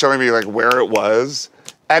started showing me like where it was,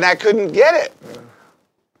 and I couldn't get it.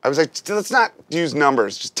 I was like, let's not use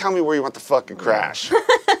numbers. Just tell me where you want the fucking crash.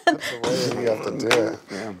 That's the way you have to do it.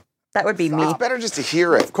 Yeah. That would be me. It's better just to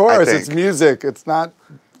hear it. Of course, I it's think. music. It's not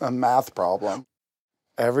a math problem.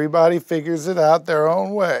 Everybody figures it out their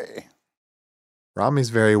own way. Rami's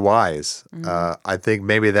very wise. I think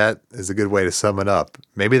maybe that is a good way to sum it up.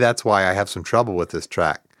 Maybe that's why I have some trouble with this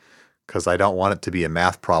track, because I don't want it to be a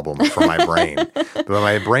math problem for my brain. But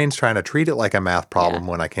my brain's trying to treat it like a math problem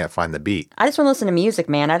when I can't find the beat. I just want to listen to music,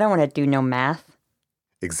 man. I don't want to do no math.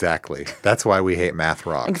 Exactly. That's why we hate math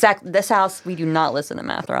rock. Exactly. This house, we do not listen to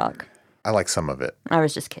math rock. I like some of it. I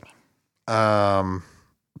was just kidding.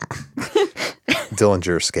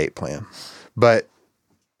 Dillinger Escape Plan. But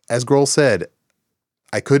as Grohl said,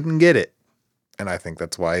 I couldn't get it. And I think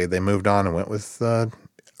that's why they moved on and went with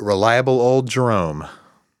reliable old Jerome.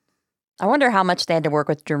 I wonder how much they had to work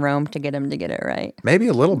with Jerome to get him to get it right. Maybe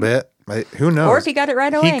a little bit. Who knows? Or if he got it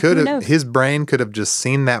right away. He could Who have. knows? His brain could have just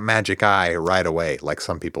seen that magic eye right away, like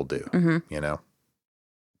some people do. Mm-hmm. You know,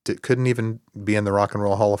 it couldn't even be in the Rock and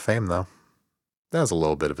Roll Hall of Fame though. That was a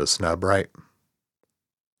little bit of a snub, right?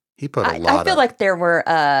 He put a lot. I feel like there were.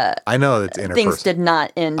 I know it's interpersonal. Things did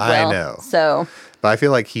not end well. I know. So, but I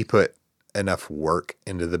feel like he put enough work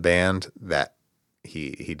into the band that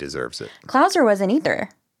he deserves it. Klauser wasn't either.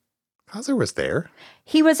 Klauser was there.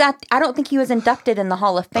 He was at. I don't think he was inducted in the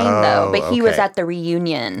Hall of Fame though, but he was okay. at the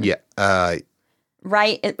reunion. Yeah.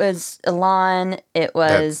 Right. It was Ilan. It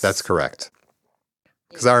was. That's correct.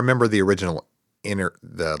 Because I remember the original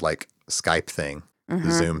the Skype thing,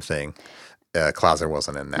 the Zoom thing. Klauser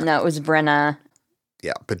wasn't in that. No, it was Brenna.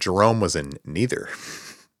 Yeah, but Jerome was in neither.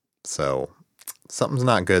 So something's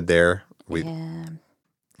not good there.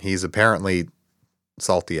 He's apparently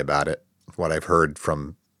salty about it, what I've heard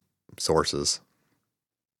from sources.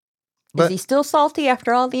 But, Is he still salty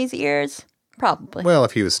after all these years? Probably. Well,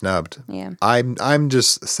 if he was snubbed. Yeah. I'm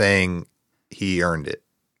just saying he earned it.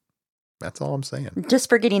 That's all I'm saying. Just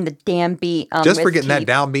for getting the damn beat. Just for getting that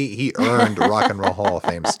downbeat, he earned Rock and Roll Hall of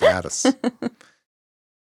Fame status.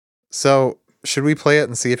 So, should we play it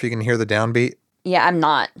and see if you can hear the downbeat? Yeah, I'm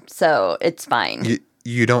not. So, it's fine.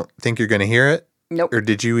 You don't think you're going to hear it? Nope. Or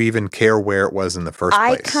did you even care where it was in the first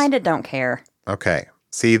place? I kind of don't care. Okay.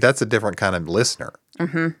 See, that's a different kind of listener.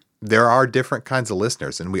 Mm-hmm. There are different kinds of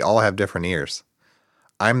listeners, and we all have different ears.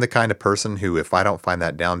 I'm the kind of person who, if I don't find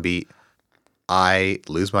that downbeat, I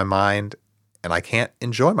lose my mind and I can't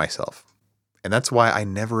enjoy myself. And that's why I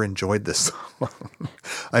never enjoyed this song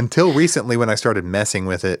until recently when I started messing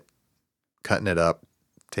with it, cutting it up,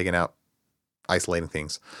 taking out, isolating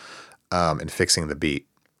things, and fixing the beat.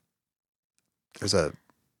 There's a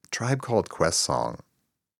Tribe Called Quest song,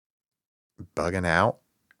 Bugging Out,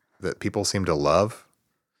 that people seem to love,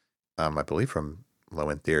 I believe from Low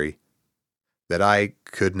End Theory, that I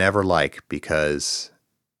could never like because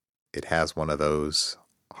it has one of those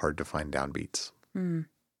hard to find downbeats.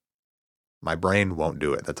 My brain won't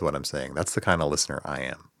do it. That's what I'm saying. That's the kind of listener I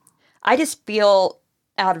am. I just feel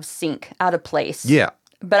out of sync, out of place. Yeah.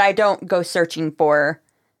 But I don't go searching for...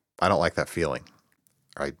 I don't like that feeling.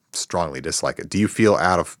 I strongly dislike it. Do you feel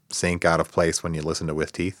out of sync, out of place when you listen to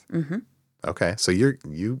With Teeth? Mm-hmm. Okay, so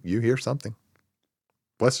you hear something.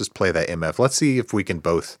 Let's just play that MF. Let's see if we can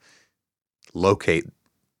both locate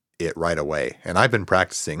it right away. And I've been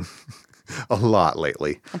practicing a lot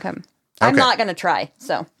lately. Okay. I'm not going to try,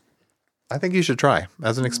 so. I think you should try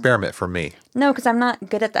as an experiment for me. No, because I'm not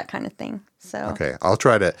good at that kind of thing. So. Okay, I'll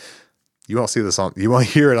try to. You won't see this on. You won't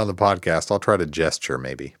hear it on the podcast. I'll try to gesture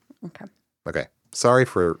maybe. Okay. Okay. Sorry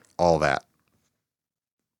for all that,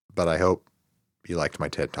 but I hope you liked my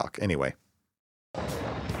TED Talk. Anyway.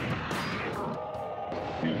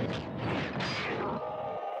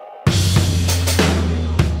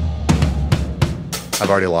 I've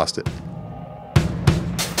already lost it.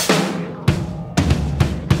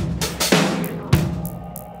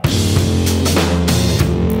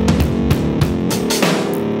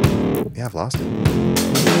 Yeah, I've lost it.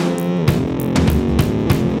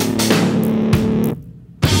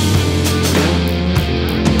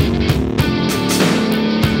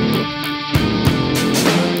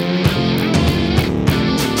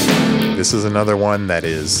 This is another one that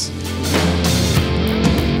is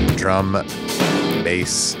drum,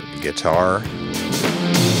 bass, guitar,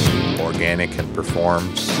 organic and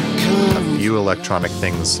performed. A few electronic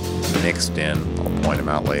things mixed in. I'll point them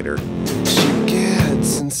out later.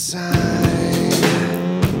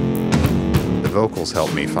 The vocals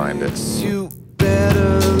help me find it.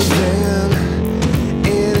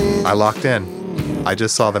 I locked in. I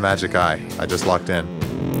just saw the magic eye. I just locked in.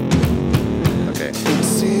 Okay.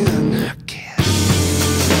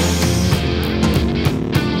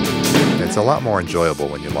 It's a lot more enjoyable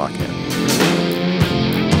when you lock in.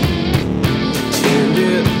 And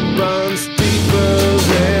it runs deeper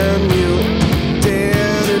than you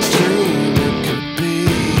dare to dream it could be.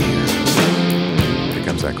 Here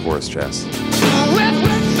comes that chorus, Jess.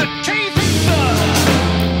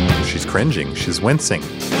 She's cringing. She's wincing.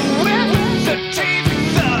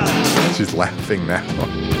 She's laughing now.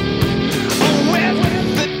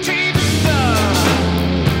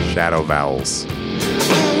 Shadow vowels.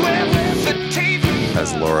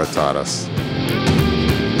 As Laura taught us.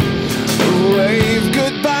 Wave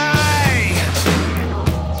goodbye.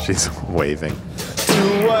 She's waving.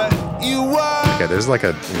 To what you want. Okay, there's like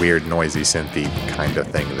a weird noisy synthy kind of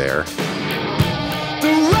thing there.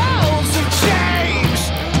 The roads have changed.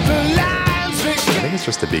 The lines I think it's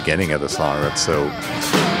just the beginning of the song that so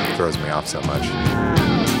throws me off so much.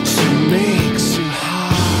 She makes you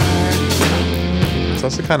hard. It's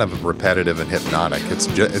also kind of repetitive and hypnotic.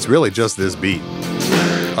 It's really just this beat.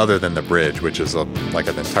 Other than the bridge, which is like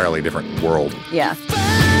an entirely different world. Yeah.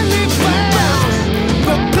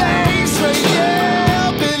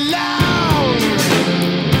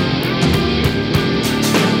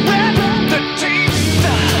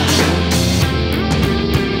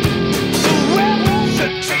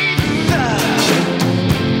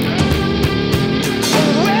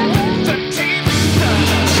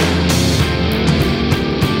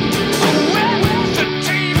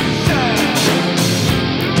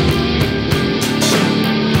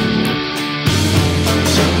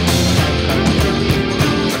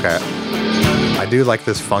 I do like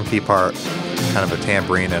this funky part, kind of a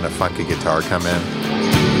tambourine and a funky guitar come in.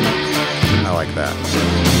 I like that.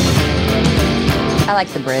 I like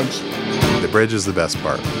the bridge. The bridge is the best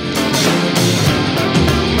part.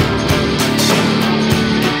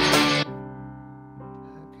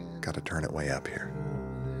 Got to turn it way up here.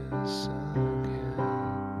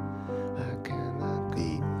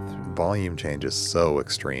 The volume change is so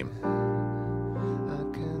extreme.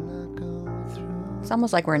 It's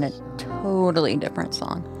almost like we're in a totally different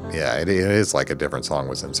song. Yeah, it is like a different song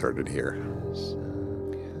was inserted here.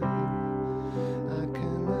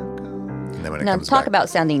 And then when it Now, comes talk back, about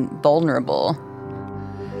sounding vulnerable.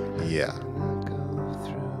 Yeah.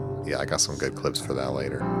 Yeah, I got some good clips for that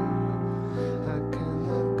later.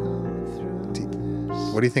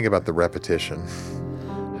 What do you think about the repetition?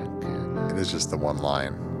 It is just the one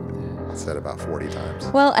line. Said about 40 times.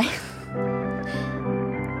 Well, I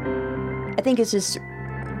think it's just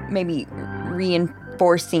maybe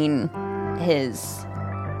reinforcing his.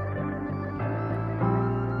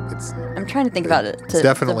 I'm trying to think about it to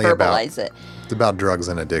definitely verbalize it. It's about drugs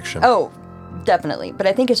and addiction. Oh, definitely. But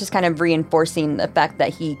I think it's just kind of reinforcing the fact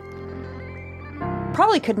that he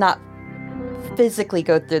probably could not physically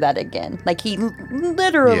go through that again. Like, he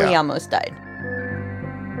literally almost died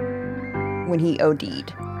when he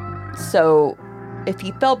OD'd. So if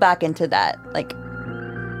he fell back into that, like,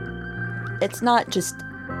 it's not just,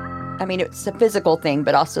 I mean, it's a physical thing,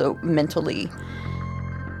 but also mentally.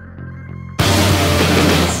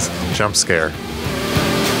 Jump scare.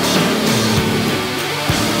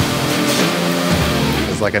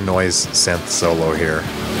 There's like a noise synth solo here.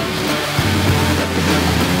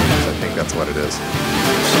 I think that's what it is.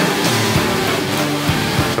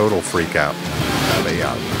 Total freak out. But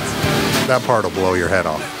yeah, that part will blow your head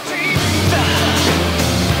off.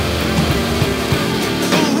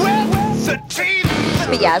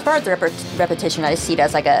 But yeah, as far as the repetition, I see it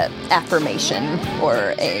as like a affirmation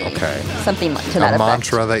or something to that effect. A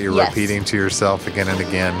mantra that you're repeating to yourself again and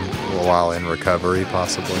again while in recovery,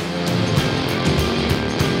 possibly.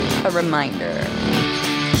 A reminder.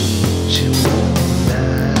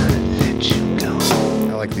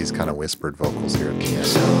 I like these kind of whispered vocals here at the end.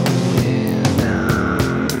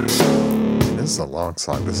 This is a long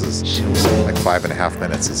song. This is like 5.5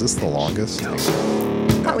 minutes. Is this the longest?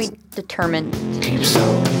 Thought we determined.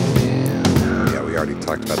 Yeah, we already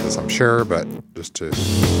talked about this, I'm sure, but just to...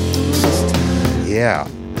 Yeah.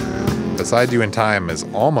 Beside You in Time is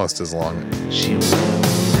almost as long.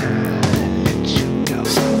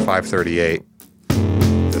 5:38.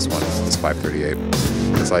 This one is 5:38.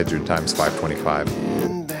 Beside You in Time is 5:25.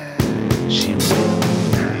 He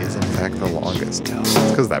is in fact the longest. It's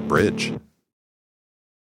because of that bridge.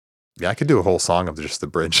 Yeah, I could do a whole song of just the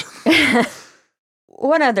bridge.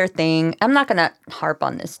 One other thing, I'm not going to harp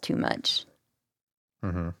on this too much.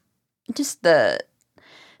 Mm-hmm. Just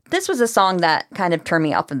this was a song that kind of turned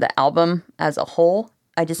me off of the album as a whole.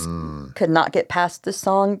 I just could not get past this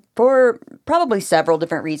song for probably several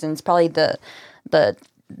different reasons. Probably the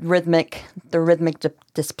rhythmic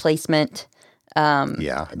displacement.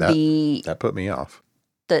 That put me off.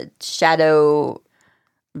 The shadow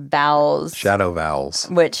vowels. Shadow vowels.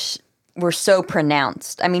 Which were so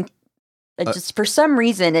pronounced. I mean, it just for some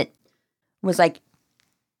reason it was like,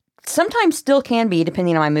 sometimes still can be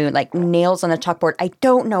depending on my mood, like nails on a chalkboard. I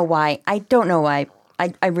don't know why. I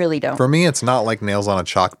really don't. For me, it's not like nails on a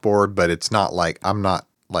chalkboard, but it's not like, I'm not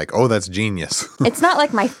like, oh, that's genius. It's not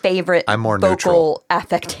like my favorite I'm more vocal neutral.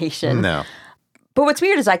 affectation. No. But what's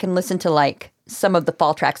weird is I can listen to like some of the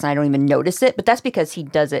fall tracks and I don't even notice it, but that's because he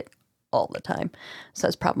does it all the time. So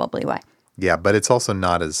that's probably why. Yeah, but it's also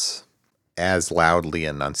not as loudly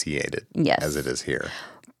enunciated as it is here.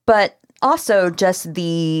 But also just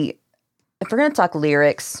if we're going to talk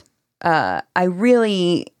lyrics, I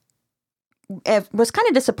really was kind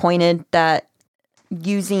of disappointed that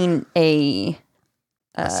using a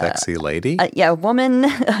sexy lady? A woman.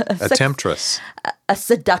 A temptress. A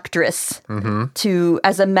seductress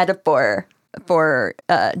as a metaphor for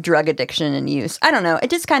drug addiction and use. I don't know. It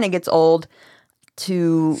just kind of gets old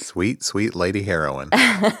to... Sweet, sweet lady heroine.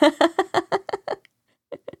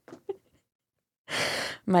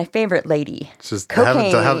 My favorite lady. Just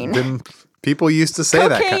cocaine. People used to say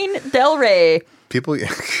cocaine Del Rey. People...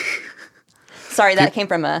 Sorry, that came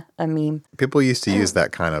from a meme. People used to use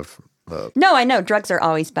that kind of... No, I know. Drugs are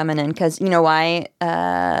always feminine because you know why?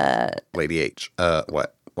 Lady H.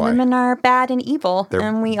 What? Why? Women are bad and evil,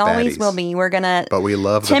 and we always will be. We're going to but we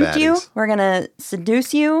love tempt the you. baddies. We're going to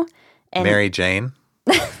seduce you. And Mary Jane?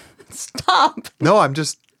 Stop. No, I'm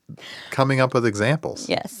just coming up with examples.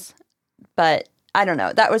 Yes. But I don't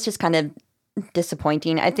know. That was just kind of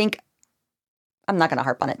disappointing. I think I'm not going to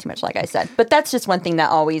harp on it too much, like I said. But that's just one thing that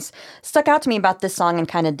always stuck out to me about this song and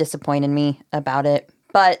kind of disappointed me about it.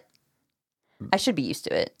 But I should be used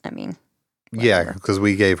to it. I mean. Whatever. Yeah, because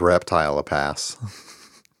we gave Reptile a pass.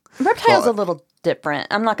 Reptile's a little different.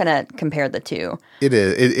 I'm not going to compare the two. It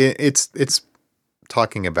is. It's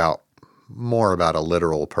talking about more about a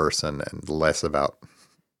literal person and less about,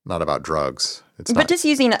 not about drugs. But just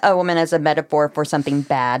using a woman as a metaphor for something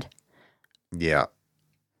bad. Yeah.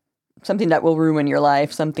 Something that will ruin your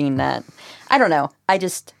life. Something that, I don't know. I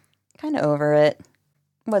just kind of over it.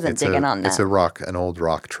 Wasn't digging on that. It's an old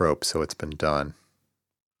rock trope, so it's been done.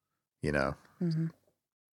 You know. Mm-hmm.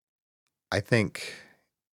 I think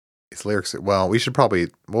his lyrics, we'll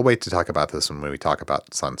wait to talk about this when we talk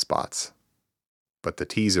about Sunspots. But the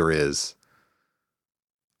teaser is,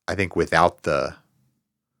 I think without the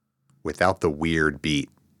without the weird beat.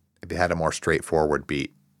 If it had a more straightforward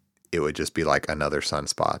beat, it would just be like another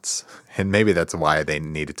Sunspots. And maybe that's why they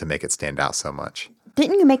needed to make it stand out so much.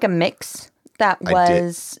 Didn't you make a mix that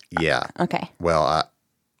was... Yeah. Okay. Well,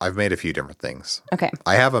 I've made a few different things. Okay.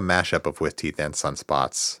 I have a mashup of With Teeth and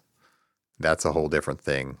Sunspots. That's a whole different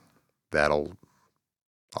thing. I'll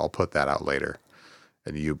put that out later.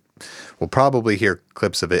 And you will probably hear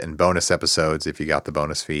clips of it in bonus episodes if you got the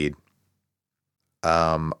bonus feed.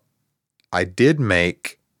 I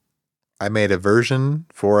made a version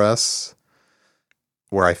for us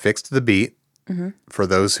where I fixed the beat for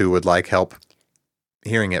those who would like help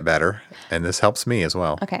hearing it better. And this helps me as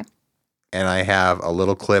well. Okay. And I have a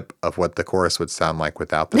little clip of what the chorus would sound like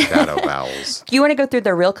without the shadow vowels. Do you want to go through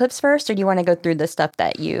the real clips first, or do you want to go through the stuff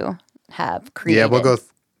that you have created? Yeah,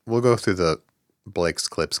 we'll go through the Blake's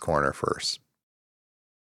Clips corner first.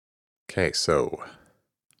 Okay, so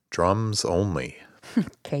drums only.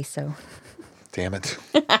 Okay, so. Damn it.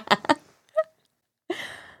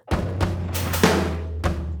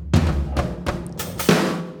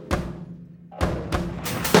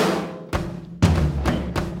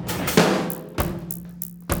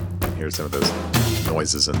 Here's some of those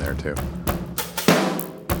noises in there too.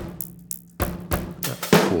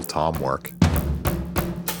 Cool tom work.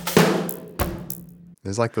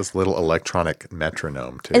 There's like this little electronic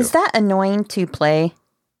metronome too. Is that annoying to play?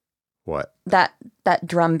 What? That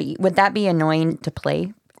drum beat. Would that be annoying to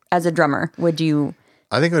play as a drummer? Would you?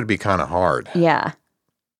 I think it would be kind of hard. Yeah.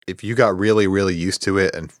 If you got really, really used to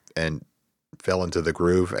it and fell into the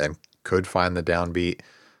groove and could find the downbeat,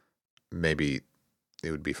 maybe it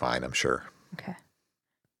would be fine, I'm sure. Okay.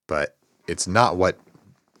 But it's not what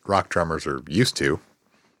rock drummers are used to.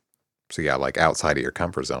 So yeah, like outside of your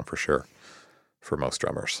comfort zone for sure, for most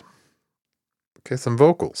drummers. Okay, some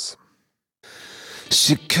vocals.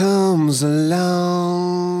 She comes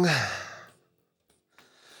along.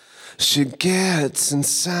 She gets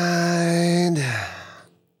inside.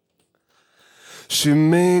 She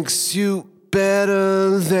makes you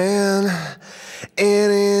better than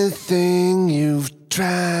anything you've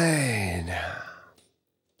tried.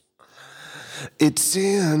 It's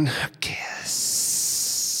in her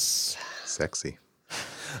kiss. Sexy.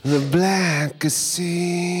 The blackest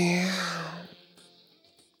sea.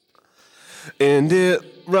 And it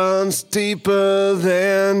runs deeper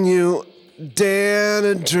than you dare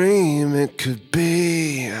to dream it could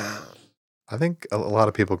be. I think a lot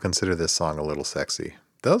of people consider this song a little sexy.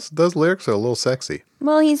 Those lyrics are a little sexy.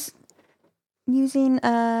 Well, he's using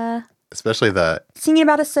especially the singing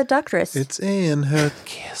about a seductress. It's in her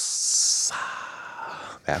kiss.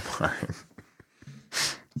 That part.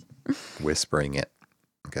 Whispering it.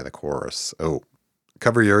 Okay, the chorus. Oh,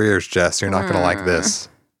 cover your ears, Jess. You're not going to like this.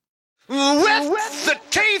 With the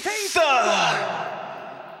teeth.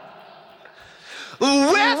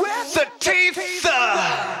 With the teeth.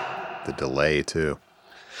 The delay, too.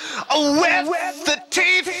 With the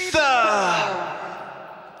teeth.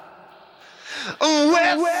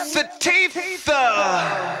 With the teeth.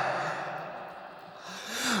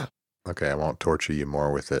 Okay, I won't torture you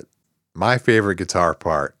more with it. My favorite guitar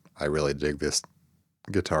part. I really dig this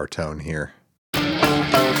guitar tone here.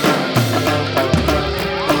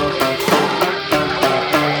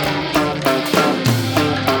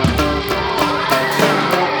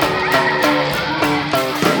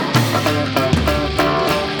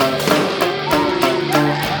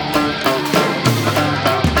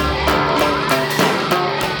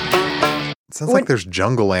 Sounds like there's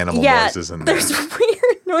jungle animal noises in there. There's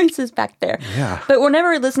weird noises back there. Yeah. But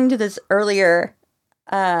whenever listening to this earlier,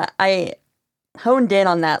 I honed in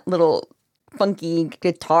on that little funky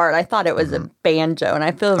guitar. And I thought it was a banjo, and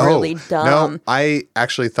I feel really dumb. No, I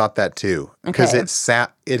actually thought that too. Because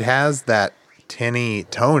it has that tinny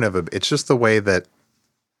tone of it's just the way that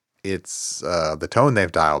it's the tone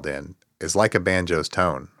they've dialed in is like a banjo's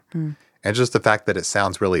tone. And just the fact that it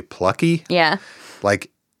sounds really plucky. Yeah.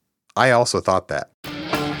 Like, I also thought that.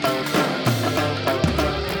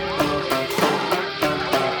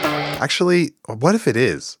 Actually, what if it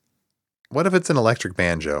is? What if it's an electric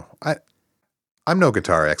banjo? I'm no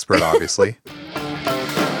guitar expert, obviously.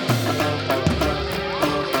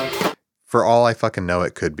 For all I fucking know,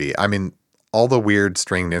 it could be. I mean, all the weird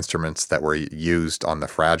stringed instruments that were used on the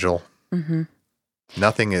Fragile,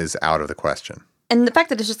 nothing is out of the question. And the fact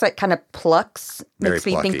that it's just like kind of plucks Very makes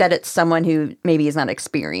me plucky. think that it's someone who maybe is not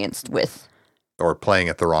experienced with. Or playing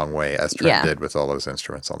it the wrong way, as Trent did with all those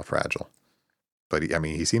instruments on the Fragile. But,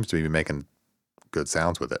 he seems to be making good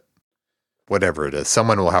sounds with it. Whatever it is,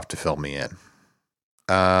 someone will have to fill me in.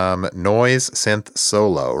 Noise synth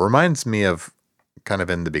solo. Reminds me of kind of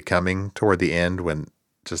in The Becoming toward the end when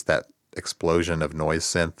just that explosion of noise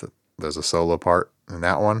synth. There's a solo part in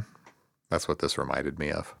that one. That's what this reminded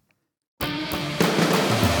me of.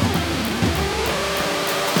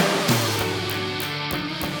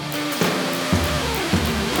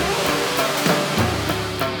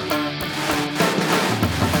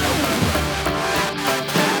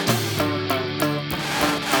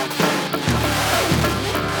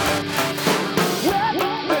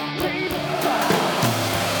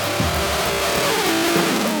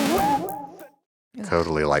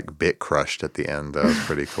 Totally like bit crushed at the end. That was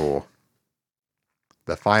pretty cool.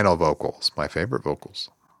 The final vocals, my favorite vocals.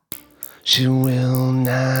 She will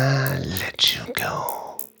not let you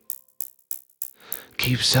go.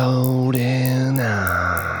 Keeps holding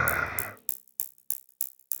on.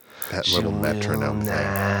 That little metronome thing. She will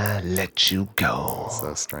not let you go.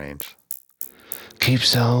 So strange.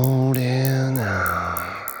 Keeps holding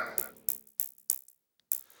on.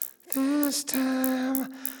 This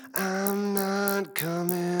time I'm not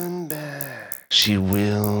coming back. She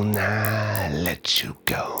will not let you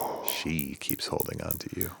go. She keeps holding on to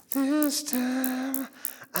you. This time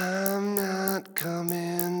I'm not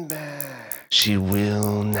coming back. She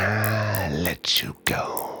will not let you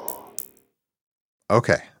go.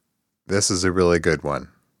 Okay, this is a really good one.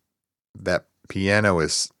 That piano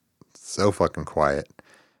is so fucking quiet.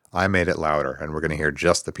 I made it louder, and we're going to hear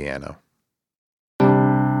just the piano.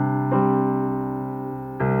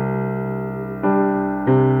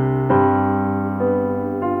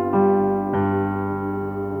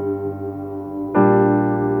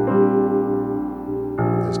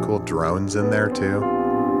 Drones in there too.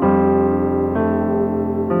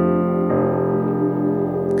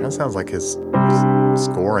 Kind of sounds like his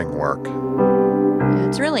scoring work. Yeah,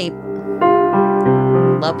 it's really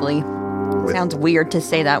lovely. Sounds weird to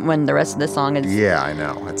say that when the rest of the song is... Yeah, I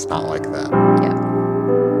know. It's not like that. Yeah.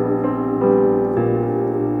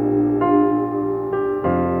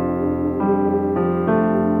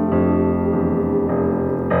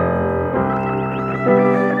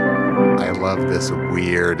 I love this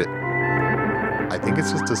weird... I think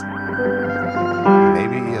it's just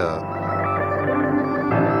maybe a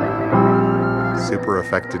super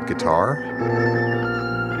affected guitar.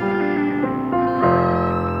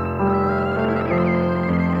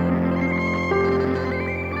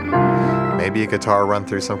 Maybe a guitar run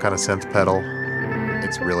through some kind of synth pedal.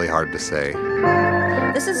 It's really hard to say.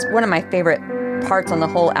 This is one of my favorite parts on the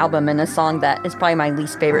whole album, and a song that is probably my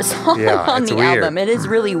least favorite song on the album. It is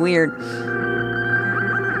really weird.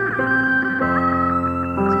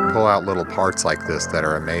 Pull out little parts like this that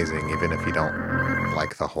are amazing, even if you don't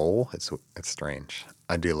like the whole. It's strange.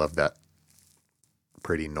 I do love that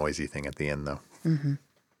pretty noisy thing at the end, though. Mm-hmm.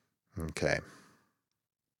 Okay.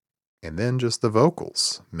 And then just the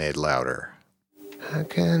vocals made louder. I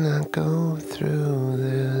cannot go through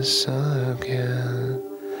this again.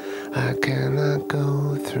 I cannot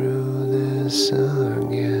go through this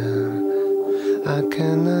again. I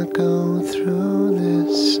cannot go through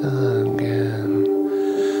this again.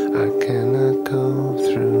 I cannot go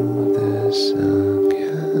through this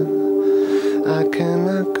again. I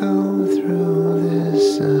cannot go through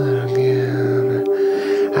this again.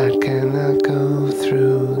 I cannot go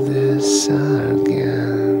through this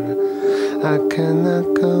again. I cannot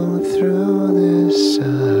go through this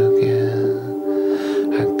again.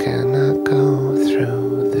 I cannot go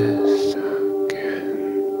through this again.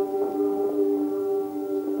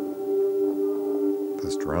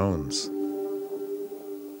 Those drones.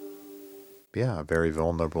 Yeah, a very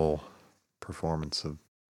vulnerable performance of...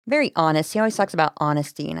 Very honest. He always talks about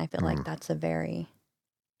honesty, and I feel like that's a very...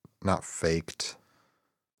 Not faked.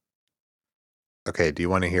 Okay, do you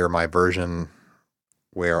want to hear my version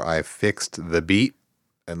where I fixed the beat?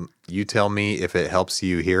 And you tell me if it helps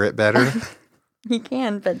you hear it better? You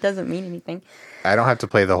can, but it doesn't mean anything. I don't have to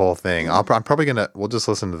play the whole thing. I'm probably going to... We'll just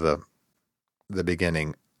listen to the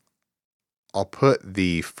beginning. I'll put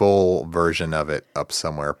the full version of it up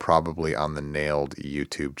somewhere, probably on the Nailed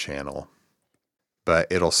YouTube channel.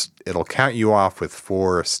 But it'll count you off with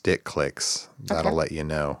 4 stick clicks. That'll let you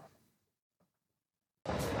know.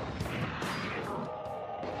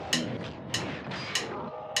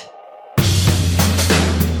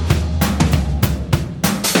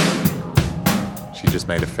 She just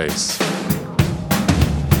made a face.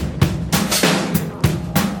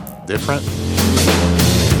 Different?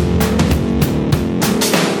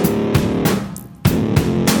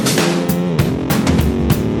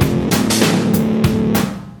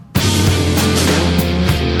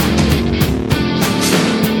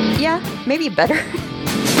 Maybe better.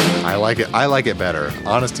 I like it. I like it better.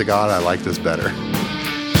 Honest to God, I like this better.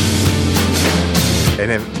 And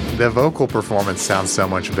then The vocal performance sounds so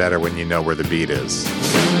much better when you know where the beat is.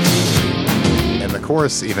 And the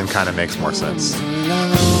chorus even kind of makes more sense.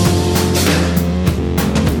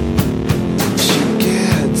 She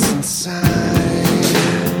gets inside.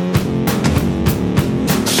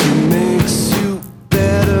 She makes you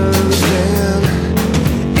better than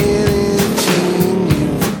anything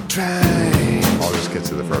you've tried. I'll just get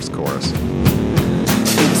to the first chorus.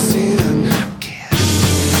 It's in her kiss.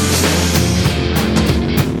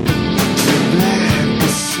 You're glad to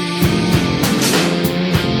see.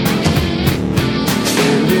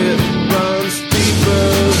 And it runs deeper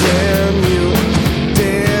than you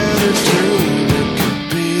dare to dream it could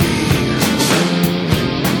be.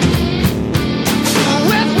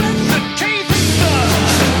 With the teeth,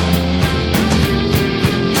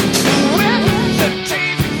 with the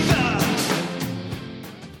teeth.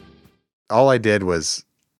 All I did was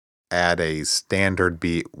add a standard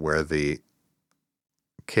beat where the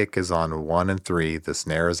kick is on 1 and 3, the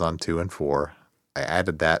snare is on 2 and 4. I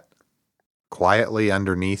added that quietly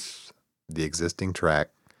underneath the existing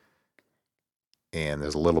track, and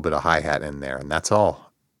there's a little bit of hi-hat in there, and that's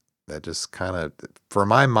all. That just kind of, for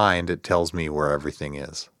my mind, it tells me where everything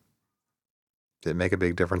is. Did it make a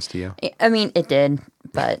big difference to you? I mean, it did,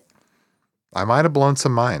 but I might have blown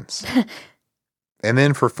some minds. And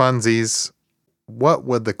then for funsies, what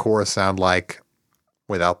would the chorus sound like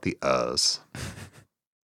without the uhs?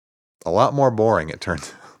 A lot more boring, it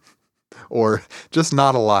turns out. Or just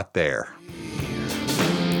not a lot there.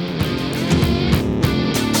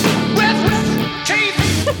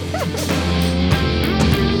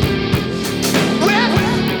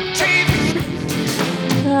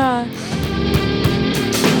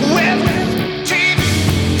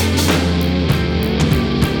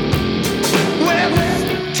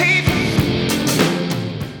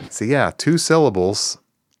 So yeah, 2 syllables,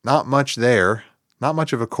 not much there. Not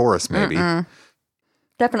much of a chorus, maybe.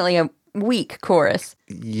 definitely a weak chorus.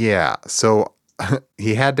 Yeah, so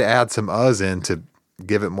he had to add some uhs in to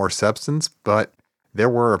give it more substance, but there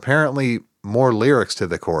were apparently more lyrics to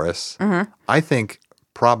the chorus. Mm-hmm. I think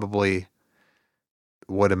probably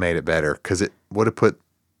would have made it better because it would have put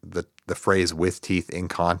the phrase "with teeth" in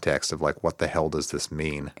context of like, what the hell does this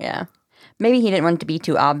mean? Yeah. Maybe he didn't want it to be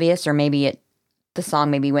too obvious, or maybe the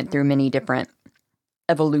song maybe went through many different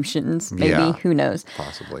evolutions. Maybe, Yeah, who knows?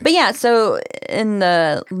 Possibly. But yeah, so in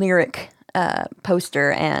the lyric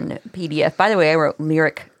poster and PDF, by the way, I wrote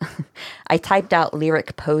lyric. I typed out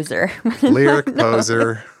lyric poser. Lyric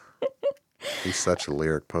poser. He's such a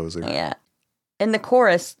lyric poser. Yeah. In the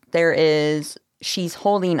chorus, there is she's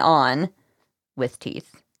holding on with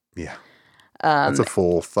teeth. Yeah. That's a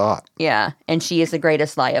full thought. Yeah. And she is the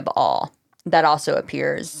greatest lie of all. That also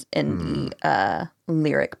appears in the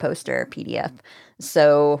lyric poster PDF.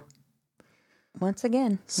 So, once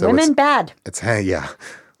again, women bad. Yeah.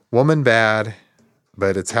 Woman bad,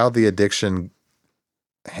 but it's how the addiction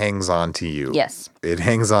hangs on to you. Yes. It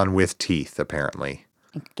hangs on with teeth, apparently.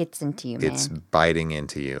 It gets into you, man. It's biting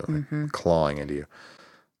into you, clawing into you.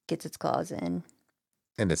 Gets its claws in.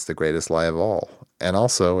 And it's the greatest lie of all. And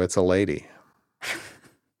also, it's a lady.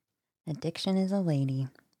 Addiction is a lady.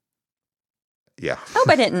 Yeah. I hope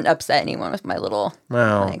I didn't upset anyone with my little...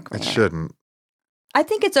 Well, it shouldn't. I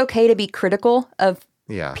think it's okay to be critical of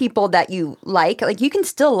Yeah. people that you like. Like, you can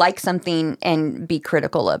still like something and be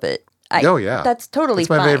critical of it. Oh, yeah. That's totally He's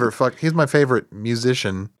my fine. he's my favorite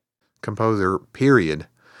musician, composer, period.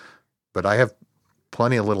 But I have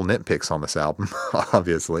plenty of little nitpicks on this album,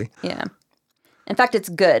 obviously. Yeah. In fact, it's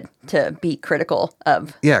good to be critical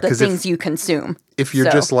of Yeah, the 'cause things you consume. If you're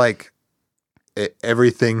just like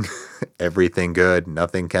everything good,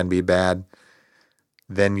 nothing can be bad,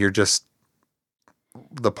 then you're just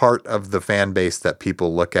the part of the fan base that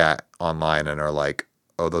people look at online and are like,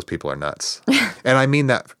 oh, those people are nuts. And I mean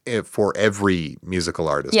that for every musical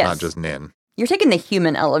artist, Yes. not just Nin. You're taking the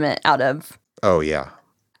human element out of Oh, yeah.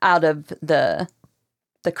 the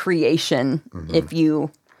creation if you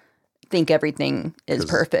think everything is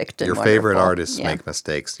perfect. And Your favorite wonderful. artists Yeah. make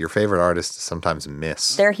mistakes. Your favorite artists sometimes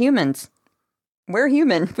miss. They're humans. We're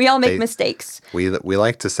human. We all make They- mistakes. We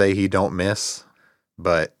like to say he don't miss,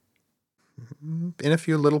 but in a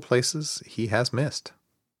few little places, he has missed.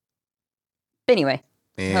 Anyway,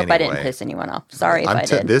 I hope I didn't Anyway. piss anyone off. Sorry if I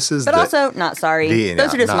did. This is but also, not sorry.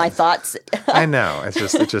 Those are just my thoughts. I know. It's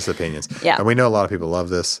just opinions. Yeah. And we know a lot of people love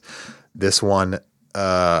this. This one,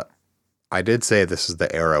 I did say this is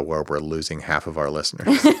the era where we're losing half of our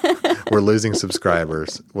listeners. We're losing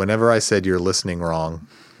subscribers. Whenever I said you're listening wrong,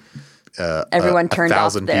 Everyone turned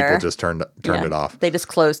off 1,000 their... people just turned Yeah. it off. They just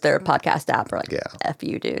closed their podcast app. Or like, Yeah. F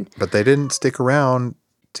you, dude. But they didn't stick around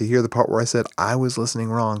to hear the part where I said I was listening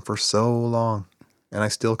wrong for so long, and I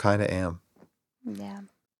still kind of am. Yeah.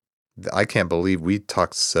 I can't believe we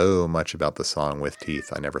talked so much about the song With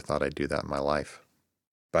Teeth. I never thought I'd do that in my life.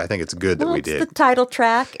 But I think it's good that we It's did. the title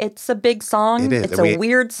track. It's a big song. It is. It's a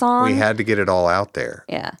weird song. We had to get it all out there.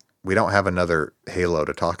 Yeah. We don't have another Halo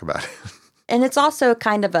to talk about. And it's also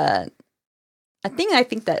kind of a thing I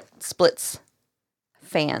think that splits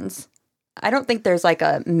fans. I don't think there's like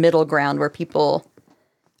a middle ground where people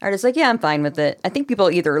are just like, yeah, I'm fine with it. I think people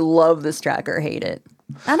either love this track or hate it.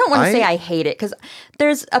 I don't want to say I hate it because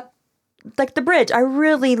there's like the bridge. I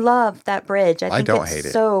really love that bridge. I think don't it's hate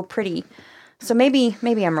it. so pretty. So maybe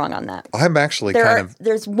I'm wrong on that. I'm actually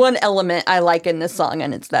There's one element I like in this song,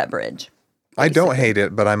 and it's that bridge. I don't hate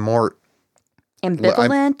it, but I'm more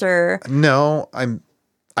ambivalent or no.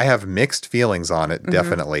 I have mixed feelings on it,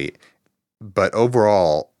 definitely. But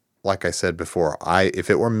overall, like I said before,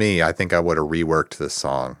 if it were me, I think I would have reworked this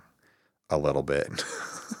song a little bit.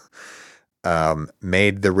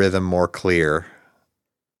 Made the rhythm more clear,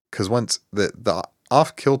 because once the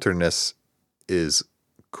off kilterness is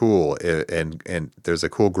cool and there's a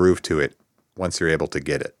cool groove to it once you're able to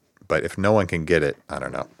get it. But if no one can get it, I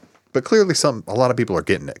don't know. But clearly a lot of people are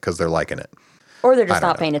getting it because they're liking it. Or they're just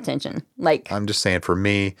not paying attention. Like I'm just saying, for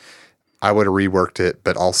me, I would have reworked it,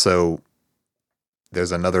 but also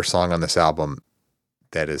there's another song on this album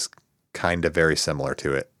that is kind of very similar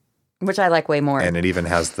to it. Which I like way more. And it even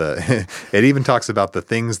has it even talks about the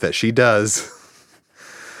things that she does.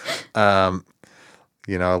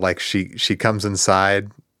 Like she comes inside.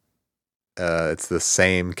 It's the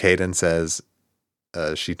same cadence as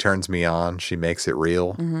she turns me on. She makes it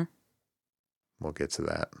real. Mm-hmm. We'll get to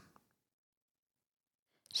that.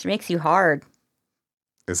 She makes you hard.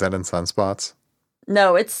 Is that in Sunspots?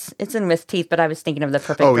 No, it's in With Teeth, but I was thinking of the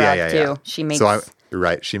Perfect Drug too. Yeah. She makes. So you're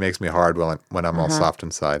right. She makes me hard when I'm all soft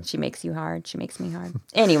inside. She makes you hard. She makes me hard.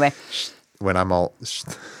 Anyway, when I'm all,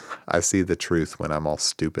 I see the truth when I'm all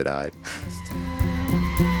stupid-eyed.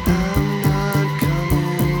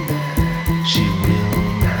 She will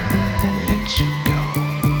not let you go.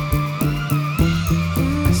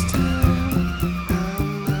 This time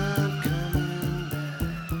I'm not coming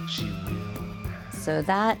back. She will not. So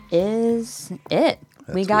that is it.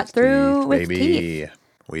 We got With through Teeth, With baby. Teeth.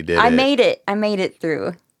 We did I made it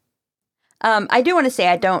through. I do want to say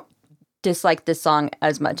I don't dislike this song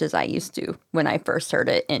as much as I used to when I first heard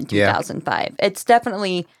it in 2005. It's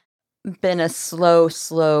definitely been a slow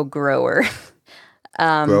grower.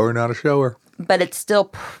 Grower, not a shower. But it's still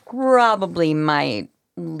probably my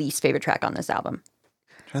least favorite track on this album.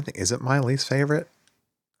 I'm trying to think, is it my least favorite?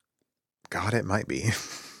 God, it might be.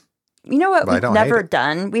 You know what But I we've don't never hate it.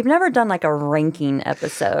 done? We've never done like a ranking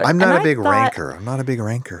episode. I'm not a big thought- ranker. I'm not a big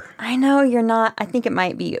ranker. I know you're not. I think it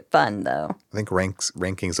might be fun though. I think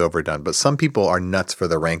ranking's overdone, but some people are nuts for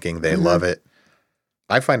the ranking. They love it.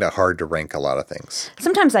 I find it hard to rank a lot of things.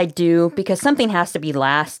 Sometimes I do because something has to be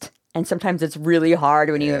last. And sometimes it's really hard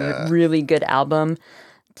when you have a really good album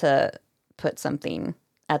to put something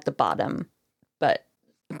at the bottom. But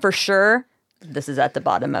for sure, this is at the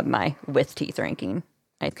bottom of my With Teeth ranking,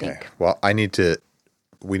 I think. Okay. Well, we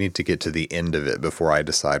need to get to the end of it before I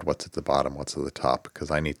decide what's at the bottom, what's at the top, because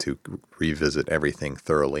I need to revisit everything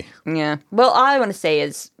thoroughly. Yeah. Well, all I want to say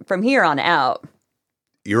is from here on out,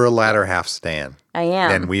 You're a latter half stan. I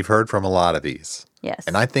am. And we've heard from a lot of these. Yes.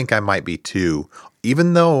 And I think I might be too,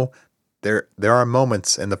 even though there are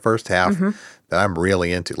moments in the first half that I'm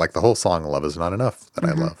really into, like the whole song Love Is Not Enough that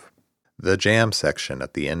I love. The jam section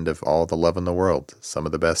at the end of All the Love in the World, some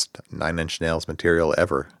of the best Nine Inch Nails material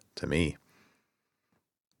ever to me.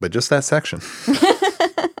 But just that section.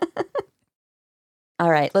 All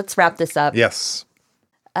right, let's wrap this up. Yes.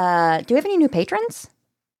 Do we have any new patrons?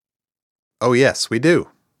 Oh, yes, we do.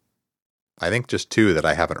 I think just two that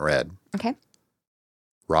I haven't read. Okay.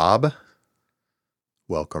 Rob.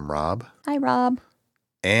 Welcome, Rob. Hi, Rob.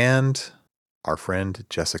 And our friend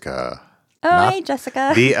Jessica. Oh, hey,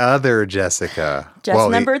 Jessica. The other Jessica.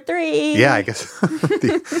 Number 3. Yeah, I guess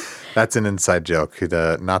that's an inside joke.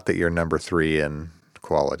 Not that you're number 3 in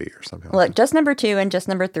quality or something. Look, just number 2 and just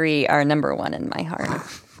number 3 are number 1 in my heart.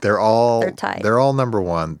 They're tied. They're all number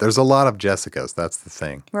 1. There's a lot of Jessicas. That's the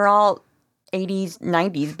thing. We're all 80s,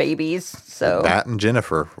 90s babies. So That and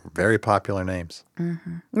Jennifer, very popular names.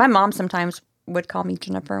 Mm-hmm. My mom sometimes would call me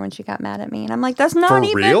Jennifer when she got mad at me, and I'm like, "That's not For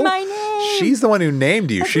even real? my name. She's the one who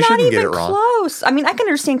named you. That's She not shouldn't even get it wrong. close. I mean, I can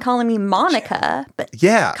understand calling me Monica, but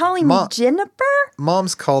Yeah, calling me Jennifer.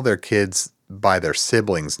 Moms call their kids by their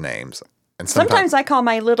siblings' names, and Sometimes I call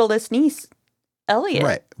my littlest niece Elliot.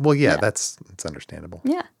 Right. Well, yeah, it's understandable.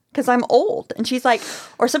 Yeah. because I'm old. And she's like,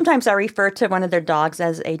 or sometimes I refer to one of their dogs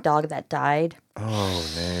as a dog that died. Oh,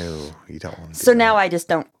 no. You don't want to So now I just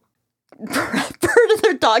don't refer to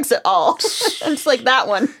their dogs at all. I'm just like, that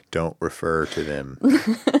one. Don't refer to them.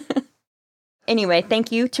 Anyway,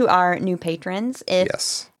 thank you to our new patrons. If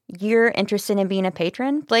Yes. you're interested in being a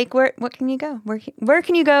patron, Blake, what can you go? Where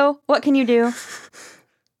can you go? What can you do?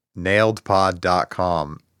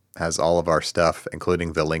 Nailedpod.com has all of our stuff,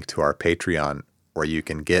 including the link to our Patreon, where you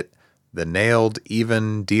can get the Nailed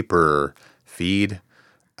Even Deeper feed.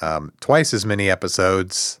 Twice as many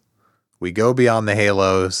episodes. We go beyond the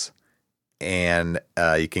Halos, and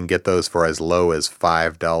you can get those for as low as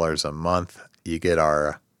 $5 a month. You get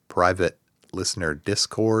our private listener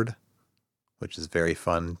Discord, which is very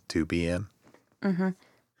fun to be in. Mm-hmm.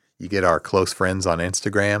 You get our close friends on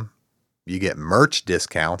Instagram. You get merch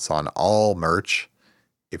discounts on all merch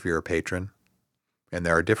if you're a patron. And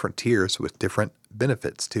there are different tiers with different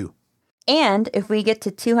benefits too. And if we get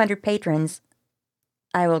to 200 patrons,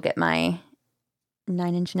 I will get my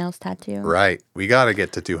 9-inch nails tattoo. Right. We got to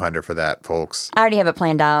get to 200 for that, folks. I already have it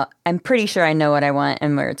planned out. I'm pretty sure I know what I want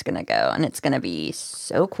and where it's going to go. And it's going to be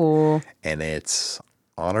so cool. And it's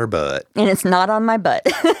on our butt. And it's not on my butt.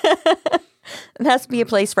 It has to be a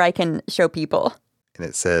place where I can show people. And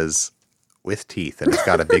it says, with teeth. And it's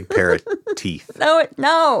got a big pair of teeth.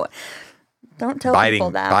 No. Don't tell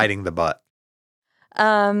people that. Biting the butt.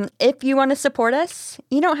 If you want to support us,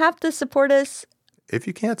 you don't have to support us. If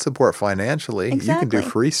you can't support financially, Exactly. you can do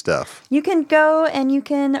free stuff. You can go and you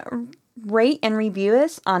can rate and review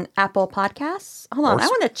us on Apple Podcasts. Hold on, I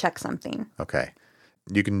want to check something. Okay.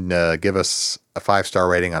 You can give us a 5-star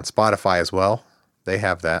rating on Spotify as well. They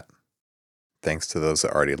have that. Thanks to those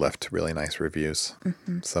that already left really nice reviews.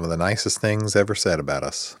 Mm-hmm. Some of the nicest things ever said about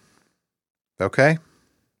us. Okay.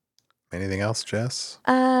 Anything else, Jess?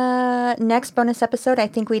 Next bonus episode, I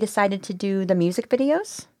think we decided to do the music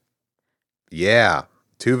videos. Yeah.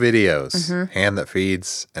 2 videos. Mm-hmm. Hand That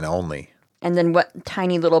Feeds and Only. And then what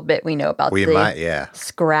tiny little bit we know about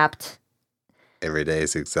scrapped. Every day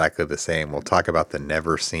is exactly the same. We'll talk about the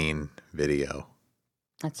never seen video.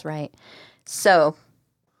 That's right. So,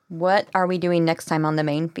 what are we doing next time on the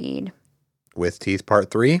main feed? With Teeth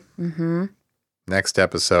Part 3. Mm-hmm. Next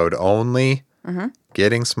episode, Only, Mm-hmm.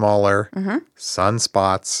 Getting Smaller, Mm-hmm.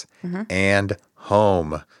 Sunspots, Mm-hmm. and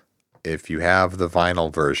Home, if you have the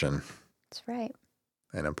vinyl version. That's right.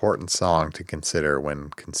 An important song to consider when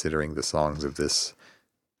considering the songs of this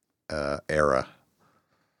era.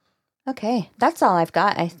 Okay, that's all I've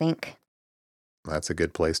got, I think. That's a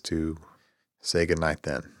good place to say goodnight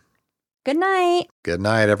then. Good night. Good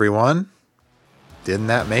night, everyone. Didn't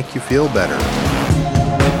that make you feel better?